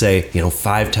headline does say,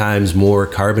 5 times more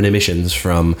carbon emissions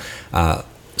from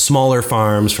smaller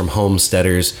farms, from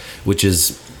homesteaders, which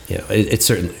is, it's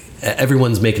certainly...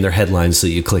 Everyone's making their headlines so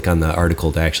you click on the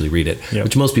article to actually read it,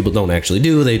 which most people don't actually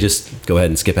do. They just go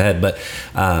ahead and skip ahead. But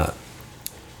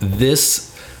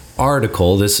this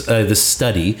article, this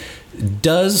study,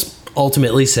 does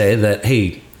ultimately say that,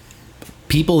 hey,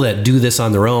 people that do this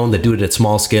on their own, that do it at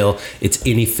small scale, it's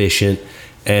inefficient.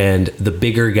 And the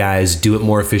bigger guys do it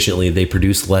more efficiently. They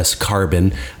produce less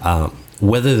carbon.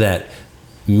 Whether that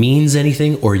means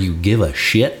anything or you give a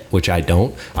shit, which I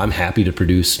don't, I'm happy to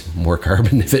produce more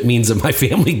carbon if it means that my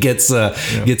family gets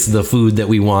the food that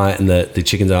we want and the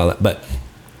chickens and all that. But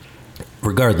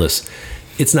regardless,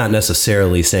 it's not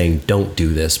necessarily saying don't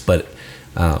do this, but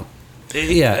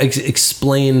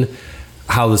explain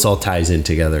how this all ties in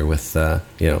together with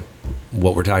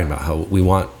what we're talking about, how we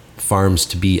want farms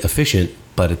to be efficient,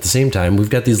 but at the same time we've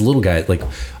got these little guys. Like,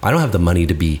 I don't have the money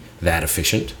to be that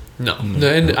efficient. No,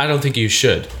 and I don't think you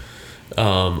should.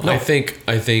 No. I think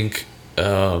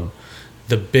the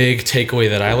big takeaway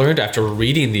that I learned after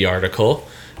reading the article,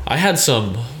 I had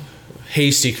some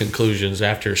hasty conclusions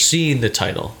after seeing the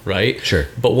title, right? Sure.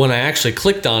 But when I actually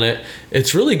clicked on it,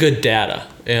 it's really good data.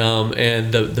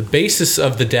 And the basis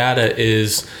of the data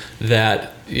is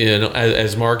that,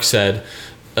 as Mark said,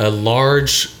 a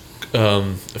large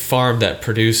farm that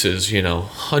produces,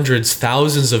 hundreds,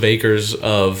 thousands of acres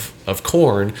of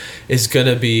corn is going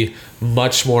to be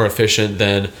much more efficient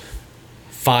than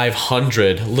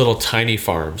 500 little tiny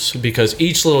farms, because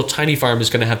each little tiny farm is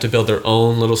going to have to build their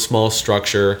own little small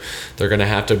structure. They're going to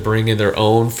have to bring in their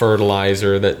own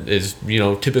fertilizer that is,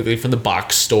 typically from the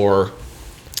box store.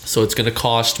 So it's going to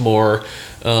cost more.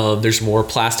 There's more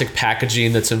plastic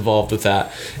packaging that's involved with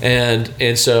that,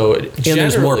 and so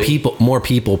there's more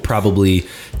people probably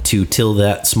to till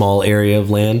that small area of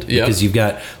land, because you've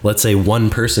got, let's say, one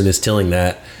person is tilling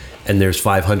that, and there's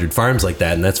 500 farms like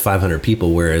that, and that's 500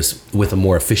 people. Whereas with a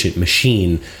more efficient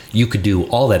machine, you could do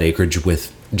all that acreage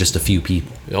with just a few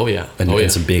people. Oh yeah,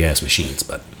 and some big ass machines.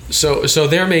 But so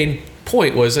their main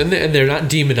point was, and they're not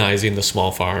demonizing the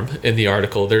small farm in the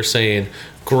article. They're saying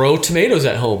grow tomatoes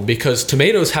at home, because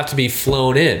tomatoes have to be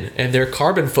flown in, and their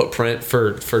carbon footprint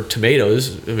for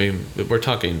tomatoes, I mean, we're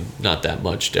talking not that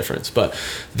much difference, but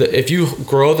if you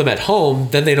grow them at home,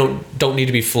 then they don't need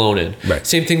to be flown in. Right.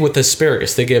 Same thing with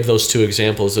asparagus. They give those two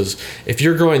examples. Is if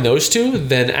you're growing those two,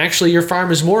 then actually your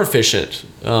farm is more efficient.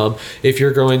 If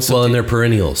you're growing something, and they're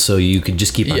perennials, so you could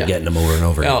just keep on getting them over and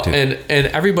over. And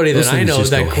everybody that I know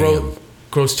that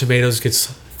grows tomatoes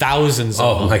gets thousands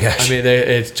of them. Oh my gosh. I mean,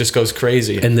 it just goes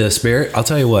crazy. And the asparagus, I'll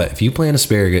tell you what, if you plant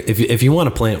asparagus, if you want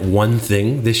to plant one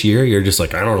thing this year, you're just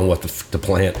like, I don't know what to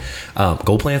plant.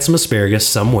 Go plant some asparagus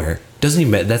somewhere. Doesn't even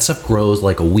matter. That stuff grows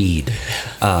like a weed.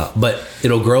 But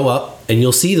it'll grow up, and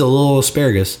you'll see the little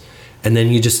asparagus, and then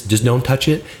you just don't touch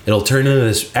it. It'll turn into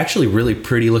this actually really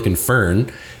pretty looking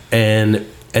fern, and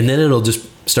then it'll just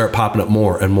start popping up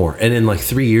more and more. And in like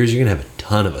 3 years, you're going to have a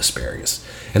ton of asparagus.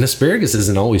 And asparagus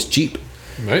isn't always cheap.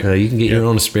 Right. You can get your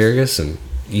own asparagus, and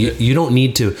you don't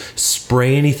need to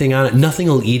spray anything on it. Nothing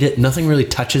will eat it. Nothing really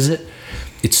touches it.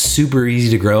 It's super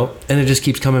easy to grow, and it just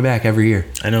keeps coming back every year.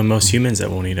 I know most humans that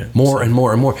won't eat it. More and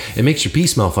more and more. It makes your pee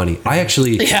smell funny. I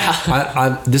actually,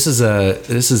 this is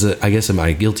I guess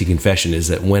my guilty confession is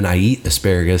that when I eat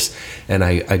asparagus and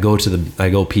I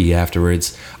go pee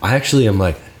afterwards, I actually am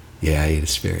like, yeah, I ate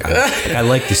asparagus. I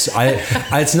like this.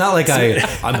 It's not like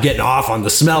I'm getting off on the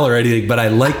smell or anything, but I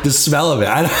like the smell of it.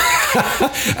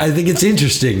 I think it's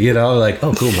interesting, like,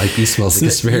 oh, cool, my pee smells like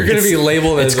asparagus. You're going to be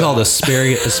labeled as... It's called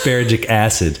asparagic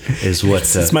acid is what...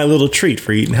 It's my little treat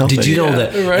for eating healthy. Did you know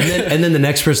that? Right. And then the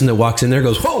next person that walks in there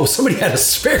goes, whoa, somebody had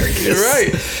asparagus.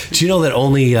 Right. Do you know that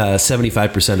only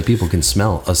 75% of people can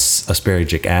smell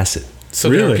asparagic acid? So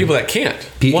there are people that can't.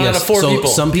 One out of four people.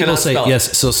 Some people say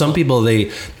yes. So some people they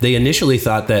initially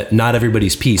thought that not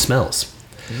everybody's pee smells,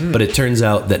 but it turns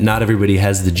out that not everybody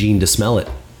has the gene to smell it.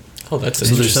 Oh, that's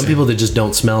so there's some people that just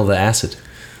don't smell the acid.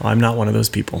 Well, I'm not one of those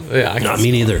people. Yeah,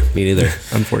 me neither.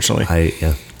 Unfortunately,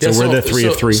 So we're the three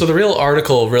of three. So the real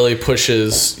article really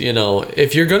pushes,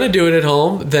 if you're going to do it at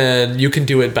home, then you can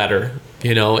do it better,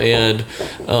 and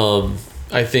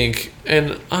I think,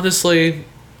 and honestly,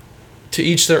 to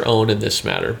each their own in this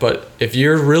matter. But if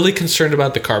you're really concerned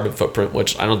about the carbon footprint,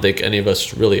 which I don't think any of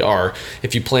us really are,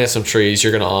 if you plant some trees,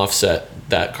 you're going to offset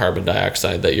that carbon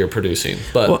dioxide that you're producing.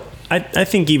 But well, I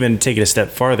think even take it a step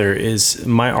farther is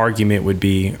my argument would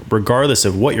be, regardless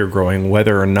of what you're growing,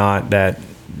 whether or not that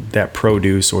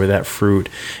produce or that fruit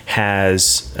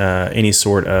has any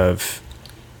sort of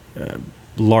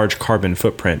large carbon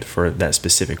footprint for that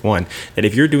specific one, that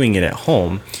if you're doing it at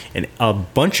home and a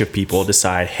bunch of people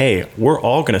decide, hey, we're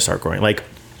all going to start growing, like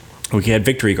we had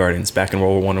victory gardens back in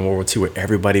World War I and World War II where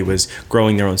everybody was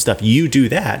growing their own stuff. You do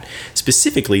that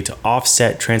specifically to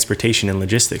offset transportation and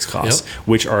logistics costs,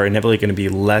 which are inevitably going to be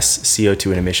less CO2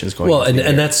 and emissions going. Well, and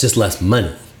that's just less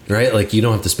money, right? Like you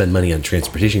don't have to spend money on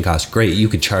transportation costs. Great, you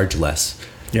could charge less.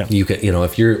 Yeah, you could,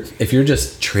 if you're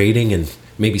just trading and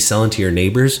maybe selling to your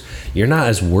neighbors, you're not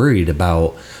as worried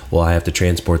about, well, I have to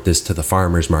transport this to the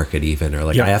farmer's market even, or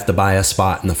I have to buy a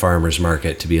spot in the farmer's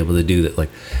market to be able to do that. Like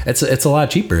it's a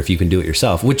lot cheaper if you can do it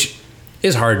yourself, which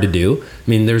is hard to do. I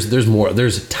mean,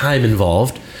 there's time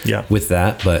involved with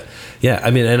that, but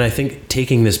and I think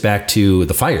taking this back to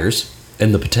the fires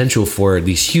and the potential for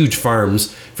these huge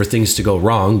farms for things to go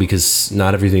wrong because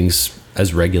not everything's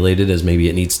as regulated as maybe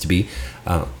it needs to be.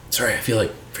 Sorry, I feel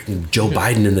like Joe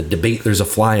Biden in the debate. There's a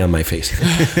fly on my face.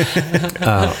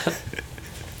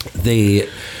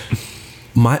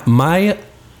 My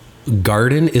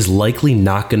garden is likely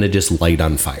not going to just light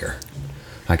on fire.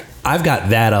 Like I've got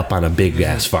that up on a big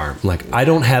ass farm. Like I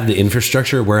don't have the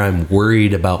infrastructure where I'm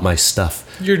worried about my stuff.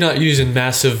 You're not using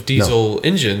massive diesel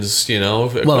engines,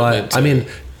 Well, I mean,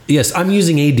 yes, I'm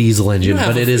using a diesel engine,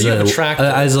 but it is a tractor.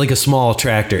 As like a small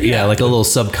tractor. Yeah, like a little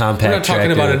subcompact tractor. We're not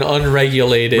talking about an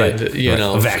unregulated,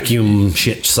 a vacuum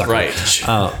shit sucker. Right.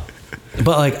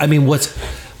 But like, I mean,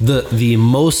 the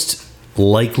most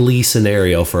likely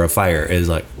scenario for a fire is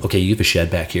like, okay, you have a shed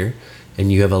back here,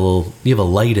 and you have a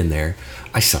light in there.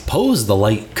 I suppose the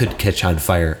light could catch on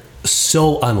fire.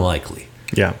 So unlikely.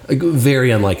 Yeah. Like, very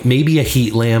unlikely. Maybe a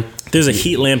heat lamp. There's a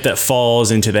heat lamp that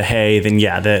falls into the hay, then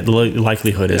the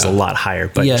likelihood is a lot higher.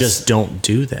 But Yes. just don't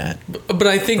do that. But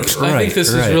I think Right, this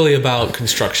is right. really about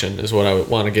construction. Is what I would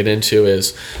want to get into.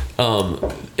 Is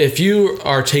if you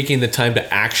are taking the time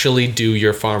to actually do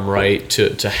your farm right,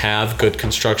 to have good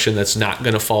construction that's not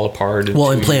going to fall apart. In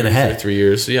Well, and 2 plan years or ahead. 3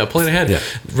 years. Yeah, plan ahead. Yeah.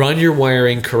 Run your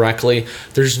wiring correctly.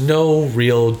 There's no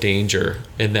real danger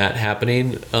in that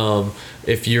happening.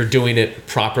 If you're doing it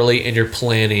properly and you're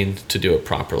planning to do it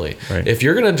properly. Right. If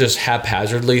you're gonna just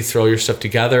haphazardly throw your stuff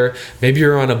together, maybe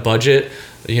you're on a budget,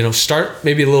 start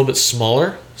maybe a little bit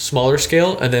smaller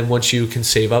scale, and then once you can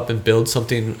save up and build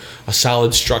something, a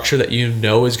solid structure that you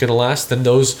know is gonna last, then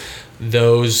those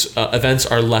events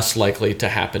are less likely to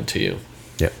happen to you.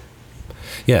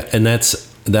 Yeah, and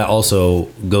that also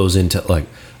goes into like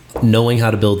knowing how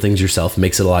to build things yourself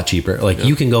makes it a lot cheaper. Like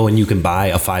you can go and you can buy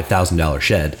a $5,000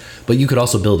 shed, but you could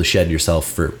also build a shed yourself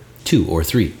for 2 or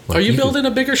 3. Like, Are you building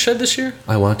a bigger shed this year?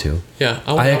 I want to. Yeah,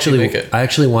 I actually make it. I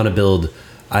actually want to build.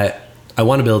 I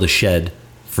want to build a shed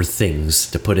for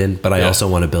things to put in, but I also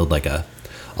want to build like a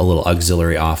little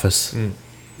auxiliary office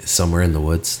somewhere in the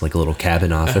woods, like a little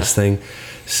cabin office thing.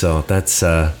 So that's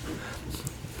fun.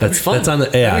 that's on the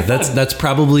That'd be fun. that's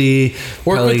probably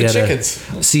Work probably with the gotta-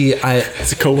 chickens. See,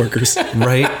 It's coworkers.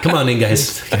 right? Come on in,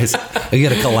 guys. We got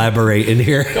to collaborate in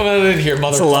here. Come on in here,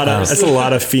 mother. That's a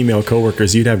lot of female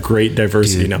coworkers. You'd have great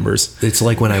diversity Dude. numbers. It's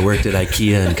like when I worked at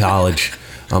IKEA in college.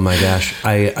 Oh my gosh.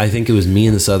 I think it was me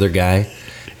and this other guy,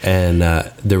 and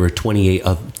there were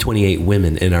 28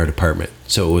 women in our department.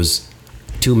 So it was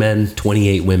 2 men,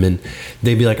 28 women.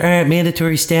 They'd be like, all right,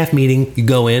 mandatory staff meeting. You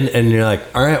go in and you're like,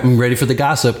 all right, I'm ready for the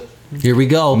gossip. Here we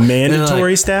go. And they're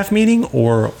Mandatory like, staff meeting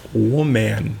or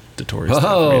woman-datory staff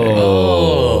meeting?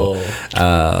 Oh.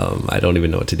 I don't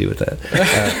even know what to do with that.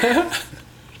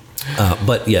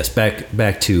 But yes,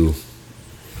 back to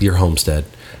your homestead.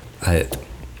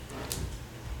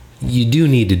 You do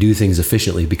need to do things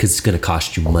efficiently because it's going to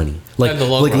cost you money. In the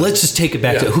long run. Let's just take it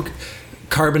back Yeah. to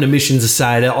carbon emissions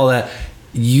aside, all that.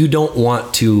 You don't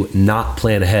want to not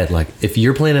plan ahead. Like if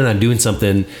you're planning on doing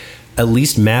something, at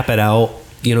least map it out.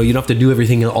 You don't have to do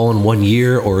everything all in 1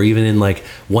 year or even in like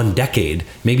 1 decade.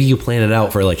 Maybe you plan it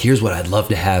out for like, here's what I'd love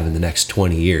to have in the next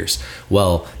 20 years.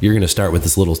 Well, you're going to start with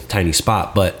this little tiny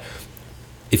spot, but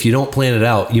if you don't plan it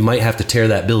out, you might have to tear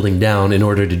that building down in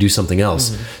order to do something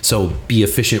else. So be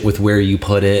efficient with where you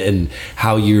put it and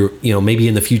how maybe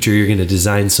in the future you're going to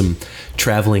design some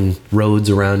traveling roads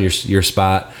around your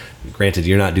spot. Granted,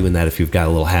 you're not doing that if you've got a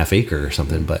little half acre or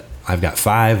something, but I've got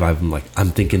 5. I'm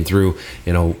thinking through,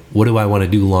 what do I want to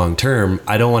do long term?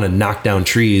 I don't want to knock down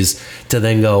trees to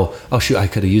then go, oh shoot, I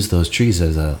could have used those trees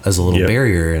as a little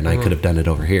barrier, and I could have done it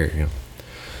over here.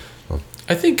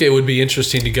 I think it would be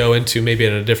interesting to go into maybe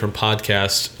in a different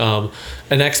podcast,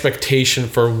 an expectation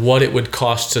for what it would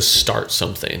cost to start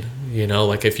something.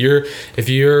 Like if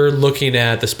you're looking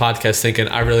at this podcast thinking,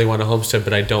 I really want a homestead,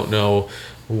 but I don't know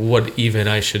what even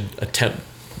I should attempt,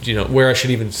 where I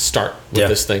should even start with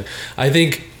this thing. I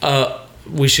think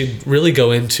we should really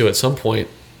go into at some point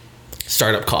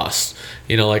startup costs.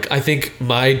 I think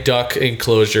my duck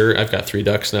enclosure, I've got 3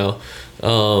 ducks now,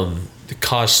 it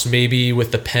costs maybe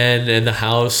with the pen and the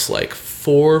house like $400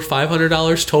 or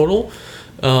 $500 total.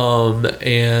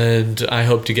 And I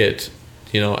hope to get,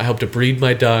 I hope to breed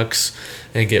my ducks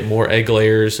and get more egg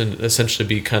layers and essentially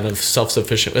be kind of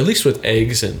self-sufficient, at least with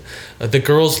eggs. And the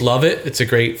girls love it. It's a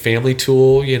great family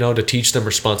tool, to teach them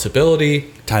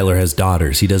responsibility. Tyler has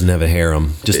daughters. He doesn't have a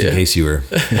harem, just in case you were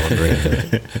wondering.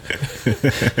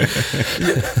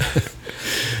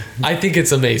 I think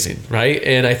it's amazing, right?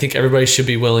 And I think everybody should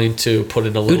be willing to put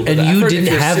in a little bit And of you effort. didn't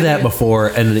If you're have that sitting- before,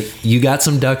 and you got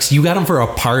some ducks. You got them for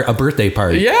a birthday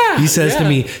party. Yeah, He says to yeah.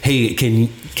 me, "Hey,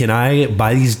 can I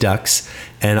buy these ducks,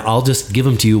 and I'll just give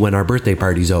them to you when our birthday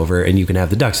party's over, and you can have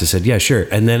the ducks." I said, "Yeah, sure."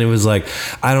 And then it was like,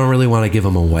 I don't really want to give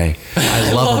them away.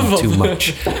 I love them too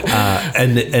much.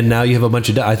 And now you have a bunch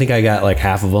of ducks. I think I got like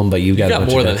half of them, but you got a got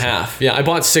bunch more of than ducks. half. Yeah, I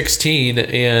bought 16,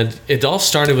 and it all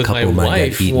started with my Couple of mine got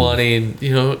wife eaten. wanting,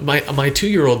 my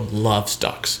 2-year-old loves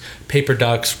ducks. Paper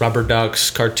ducks, rubber ducks,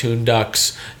 cartoon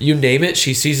ducks, you name it.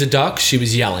 She sees a duck, she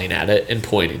was yelling at it and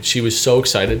pointing. She was so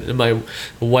excited. And my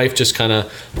wife just kind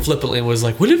of flippantly was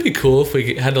like, wouldn't it be cool if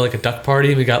we had like a duck party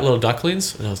and we got little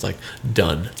ducklings? And I was like,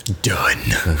 done.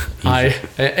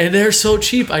 And they're so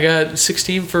cheap. I got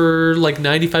 16 for like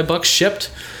 $95 shipped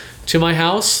to my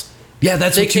house. Yeah,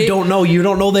 that's They what you came- don't know. You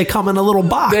don't know they come in a little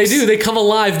box. They do. They come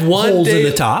alive one Holes in day.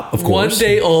 the top, of course. One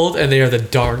day old, and they are the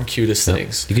darn cutest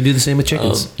things. You can do the same with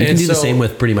chickens. You can and do the so- same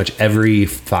with pretty much every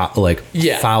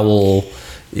Yeah. fowl.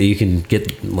 You can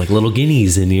get like little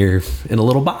guineas in a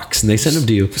little box, and they send them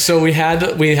to you. So we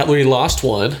lost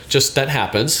one. Just that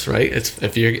happens, right? It's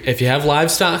if you have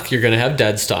livestock, you're going to have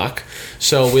dead stock.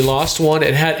 So we lost one.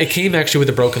 It came actually with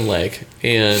a broken leg,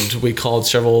 and we called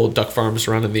several duck farms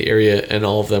around in the area, and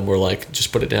all of them were like,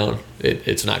 "Just put it down.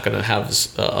 It's not going to have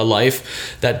a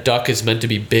life. That duck is meant to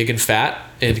be big and fat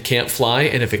and can't fly,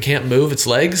 and if it can't move its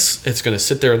legs, it's going to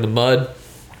sit there in the mud."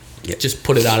 Just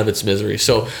put it out of its misery.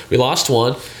 So we lost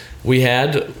one. We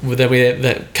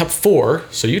kept 4.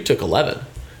 So you took 11,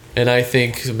 and I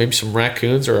think maybe some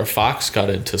raccoons or a fox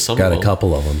got into some. Got of a them.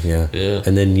 couple of them, yeah. Yeah.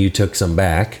 And then you took some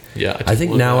back. Yeah, I took I think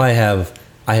one now back.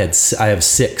 I have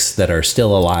 6 that are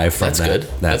still alive from That's that good.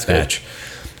 that That's good. batch,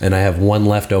 and I have 1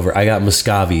 left over. I got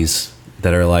Muscovies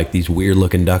that are like these weird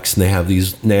looking ducks, and they have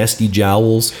these nasty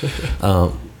jowls.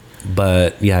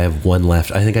 But yeah, I have 1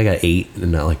 left. I think I got 8,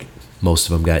 and not like. Most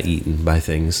of them got eaten by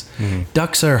things. Mm-hmm.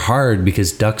 Ducks are hard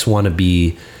because ducks want to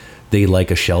be, they like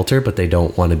a shelter, but they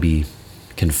don't want to be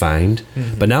confined.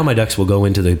 Mm-hmm. But now my ducks will go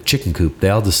into the chicken coop.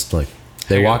 They all just like,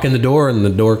 they Hang walk out. in the door and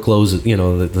the door closes. You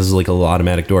know, this is like a little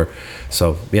automatic door.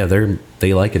 So yeah,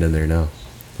 they like it in there now.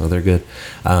 So they're good.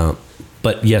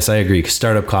 But yes, I agree.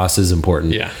 Startup cost is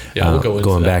important. Yeah. We'll go into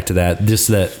going that. back to that. Just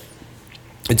that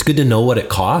it's good to know what it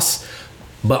costs,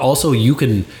 but also you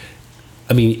can.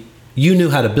 I mean, you knew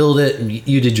how to build it, and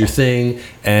you did your thing,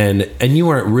 and you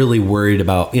weren't really worried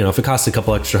about, if it costs a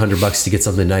couple extra $100 to get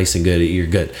something nice and good, you're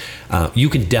good. You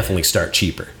can definitely start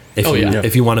cheaper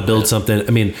if you want to build something.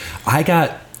 I mean, I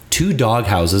got 2 dog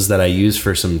houses that I use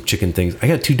for some chicken things. I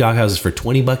got 2 dog houses for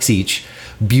 $20 each,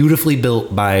 beautifully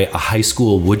built by a high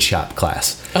school wood shop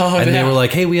class. Oh, and they yeah. were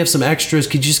like, "Hey, we have some extras.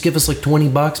 Could you just give us like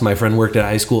 $20?" My friend worked at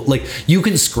high school. Like, you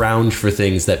can scrounge for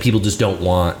things that people just don't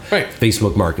want. Right.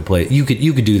 Facebook Marketplace. You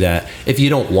could do that. If you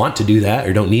don't want to do that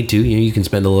or don't need to, you can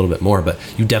spend a little bit more, but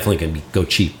you definitely can go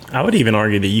cheap. I would even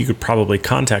argue that you could probably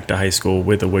contact a high school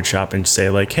with a wood shop and say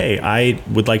like, "Hey, I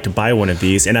would like to buy one of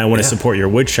these, and I want to support your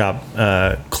wood shop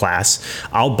class.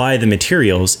 I'll buy the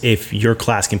materials if your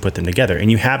class can put them together." And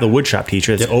you have the wood shop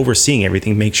teacher that's overseeing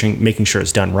everything, making sure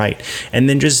it's done right, and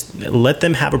then just let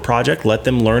them have a project, let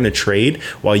them learn a trade,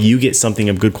 while you get something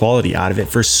of good quality out of it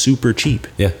for super cheap.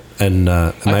 Yeah. And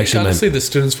I think honestly, the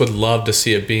students would love to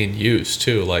see it being used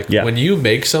too. Like when you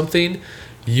make something,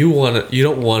 you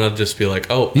don't want to just be like,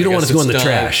 oh, you don't want it to go in the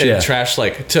trash. And trash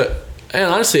and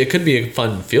honestly, it could be a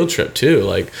fun field trip too.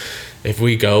 Like if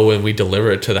we go and we deliver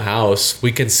it to the house,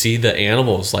 we can see the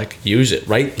animals like use it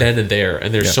right then and there.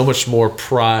 And there's so much more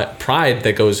pride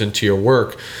that goes into your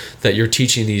work, that you're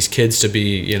teaching these kids to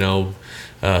be,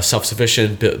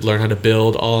 self-sufficient, learn how to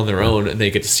build all on their own, and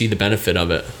they get to see the benefit of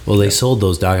it. Well, they sold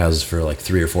those dog houses for like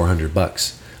 $300 or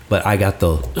 $400, but I got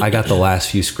the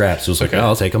last few scraps. It was like, Okay. oh,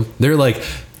 I'll take them. They're like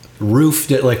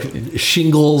roofed at like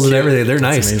shingles and everything. They're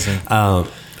nice.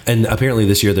 amazing. And apparently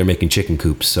this year they're making chicken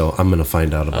coops, so I'm gonna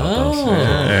find out about those. Oh,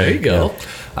 there you go.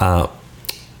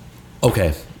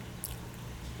 Okay,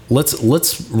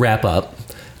 let's wrap up.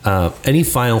 Any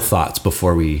final thoughts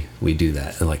before we do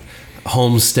that? Like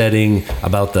homesteading,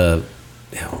 about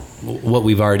what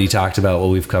we've already talked about, what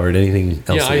we've covered. Anything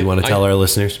else that you want to tell our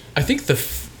listeners? I think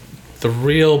the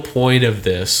real point of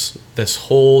this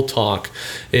whole talk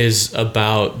is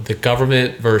about the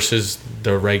government versus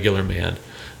the regular man.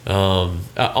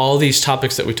 All these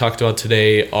topics that we talked about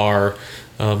today are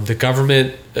the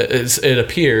government. It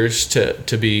appears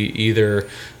to be either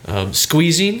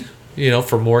squeezing,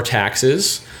 for more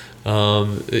taxes.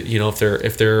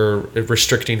 If they're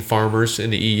restricting farmers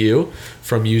in the EU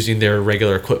from using their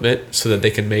regular equipment so that they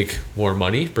can make more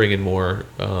money, bring in more,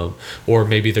 or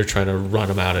maybe they're trying to run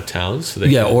them out of town.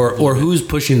 So or who's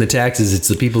pushing the taxes? It's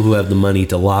the people who have the money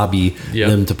to lobby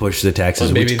them to push the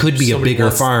taxes, Well, which could be a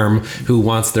bigger farm who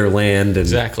wants their land. And,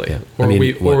 Exactly. Yeah.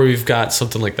 Or we've got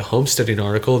something like the homesteading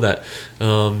article that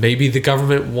maybe the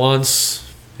government wants,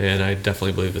 and I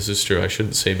definitely believe this is true. I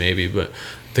shouldn't say maybe, but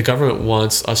the government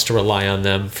wants us to rely on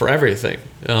them for everything.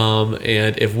 And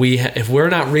if we're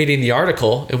not reading the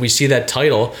article and we see that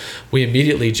title, we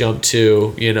immediately jump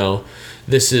to,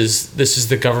 this is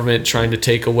the government trying to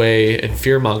take away and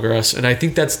fearmonger us. And I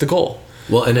think that's the goal.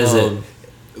 Well, and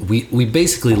we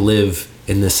basically live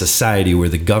in this society where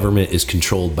the government is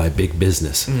controlled by big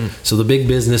business. So the big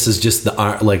business is just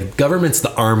government's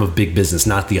the arm of big business,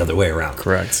 not the other way around.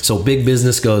 Correct. So big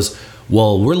business goes,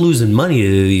 well, we're losing money to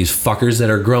these fuckers that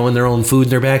are growing their own food in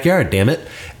their backyard, damn it.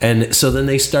 And so then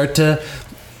they start to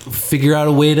figure out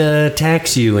a way to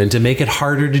tax you and to make it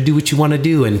harder to do what you want to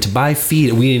do and to buy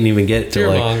feed. We didn't even get to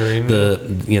like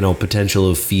the potential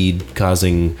of feed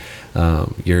causing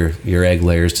your egg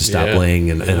layers to stop laying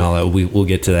and all that. We'll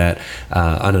get to that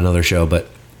on another show. But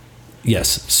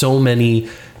yes, so many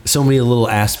little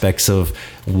aspects of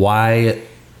why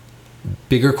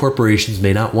bigger corporations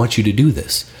may not want you to do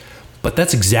this. But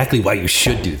that's exactly why you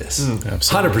should do this.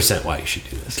 100% why you should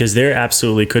do this. Because there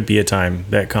absolutely could be a time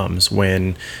that comes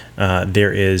when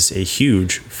there is a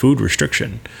huge food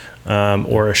restriction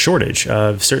or a shortage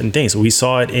of certain things. We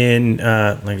saw it in,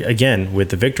 again, with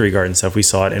the Victory Garden stuff, we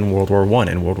saw it in World War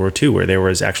I and World War II, where there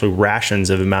was actually rations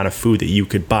of amount of food that you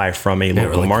could buy from a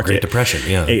local market. Great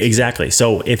Depression, Exactly.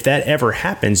 So if that ever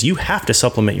happens, you have to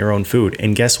supplement your own food.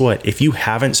 And guess what? If you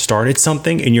haven't started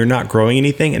something and you're not growing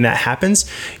anything and that happens,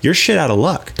 you're shit out of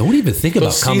luck. Don't even think about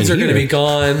those seeds are going to be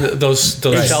gone. Those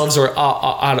shelves are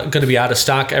going to be out of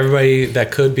stock. Everybody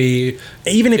that could be,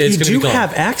 even if you do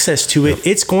have access to it,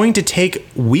 it's going to take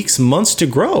weeks, months to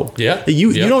grow. Yeah.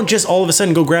 You don't just all of a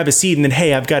sudden go grab a seed and then,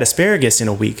 hey, I've got asparagus in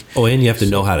a week. Oh, and you have to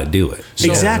know how to do it. So,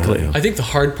 exactly. I think the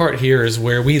hard part here is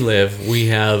where we live. We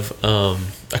have a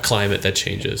climate that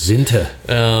changes. Zinta.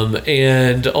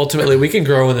 And ultimately, we can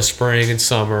grow in the spring and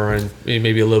summer and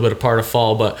maybe a little bit of part of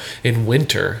fall, but in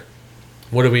winter,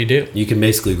 what do we do? You can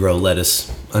basically grow lettuce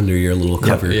under your little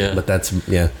cover, but that's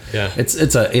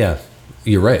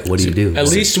You're right. What do you do? At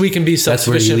least we can be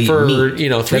self-sufficient for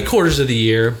 3/4 of the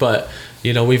year, but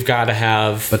we've got to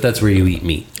have. But that's where you eat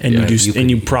meat, and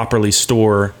you properly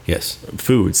store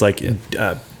foods like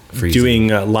doing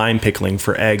lime pickling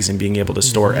for eggs and being able to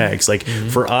store eggs. Like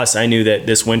for us, I knew that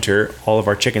this winter all of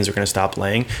our chickens are going to stop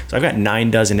laying, so I've got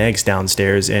 9 dozen eggs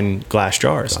downstairs in glass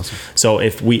jars. Awesome. So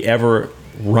if we ever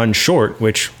run short,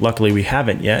 which luckily we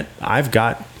haven't yet, I've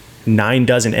got 9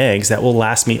 dozen eggs that will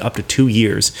last me up to 2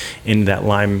 years in that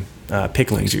lime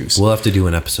pickling juice. We'll have to do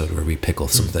an episode where we pickle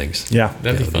some things. Yeah,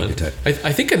 that'd be fun.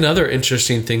 I think another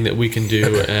interesting thing that we can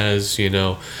do as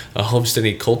a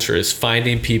homesteading culture is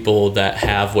finding people that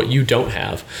have what you don't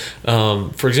have.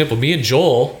 For example, me and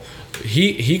Joel,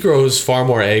 he grows far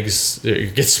more eggs.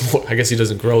 Gets more. I guess he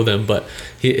doesn't grow them, but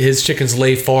his chickens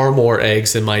lay far more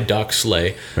eggs than my ducks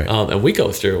lay. Right. And we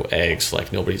go through eggs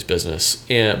like nobody's business.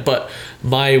 But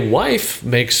my wife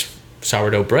makes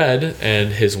sourdough bread, and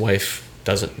his wife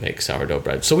doesn't make sourdough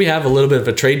bread. So we have a little bit of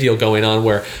a trade deal going on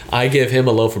where I give him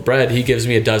a loaf of bread, he gives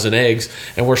me a dozen eggs,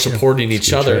 and we're supporting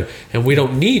each other. And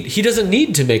he doesn't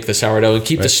need to make the sourdough and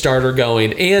keep the starter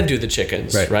going and do the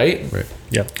chickens, right?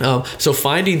 Yeah. So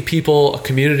finding people, a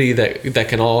community that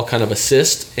can all kind of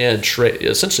assist and trade,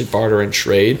 essentially barter and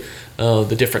trade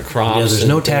the different crops. Yeah, there's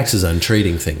no taxes on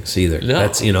trading things either. No,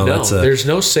 there's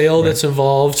no sale that's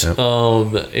involved,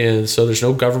 and so there's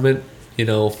no government,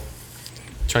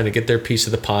 trying to get their piece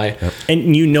of the pie.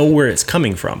 And you know where it's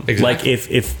coming from. Exactly. Like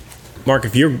if Mark,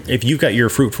 if you've got your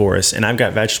fruit forest and I've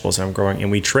got vegetables I'm growing and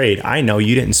we trade, I know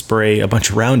you didn't spray a bunch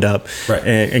of Roundup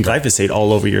and glyphosate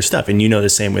all over your stuff, and the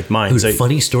same with mine. Dude,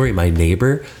 funny story, my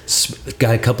neighbor,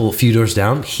 guy a few doors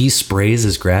down, he sprays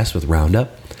his grass with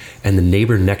Roundup, and the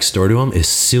neighbor next door to him is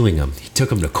suing him. He took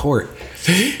him to court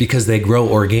because they grow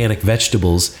organic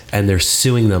vegetables and they're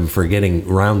suing them for getting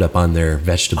Roundup on their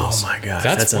vegetables. Oh my gosh,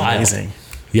 that's amazing.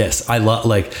 Yes, I love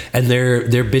and they're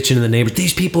bitching to the neighbor.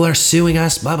 These people are suing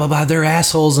us. Blah blah blah. They're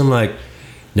assholes. I'm like,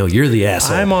 no, you're the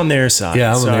asshole. I'm on their side.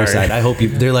 Yeah, I'm on their side. I hope you.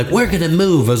 They're like, we're gonna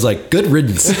move. I was like, good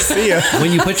riddance. See ya.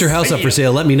 When you put your house up for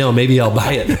sale, let me know. Maybe I'll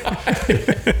buy it.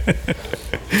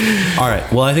 All right.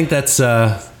 Well, I think that's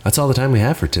all the time we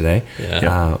have for today.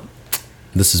 Yeah.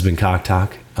 This has been Cock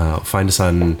Talk. Find us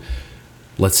on,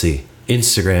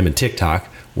 Instagram and TikTok.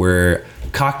 We're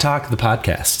Cock Talk the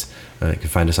podcast. You can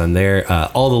find us on there.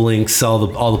 All the links, all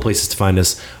the places to find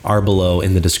us are below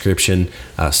in the description.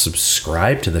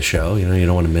 Subscribe to the show. You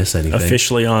don't want to miss anything.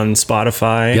 Officially on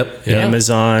Spotify,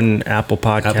 Amazon, Apple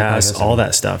Podcasts, all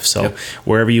that stuff. So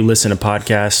wherever you listen to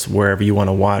podcasts, wherever you want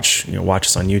to watch, watch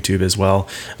us on YouTube as well.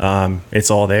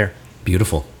 It's all there.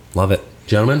 Beautiful. Love it.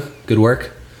 Gentlemen, good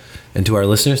work. And to our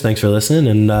listeners, thanks for listening,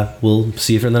 and we'll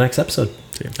see you for the next episode.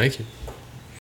 Thank you.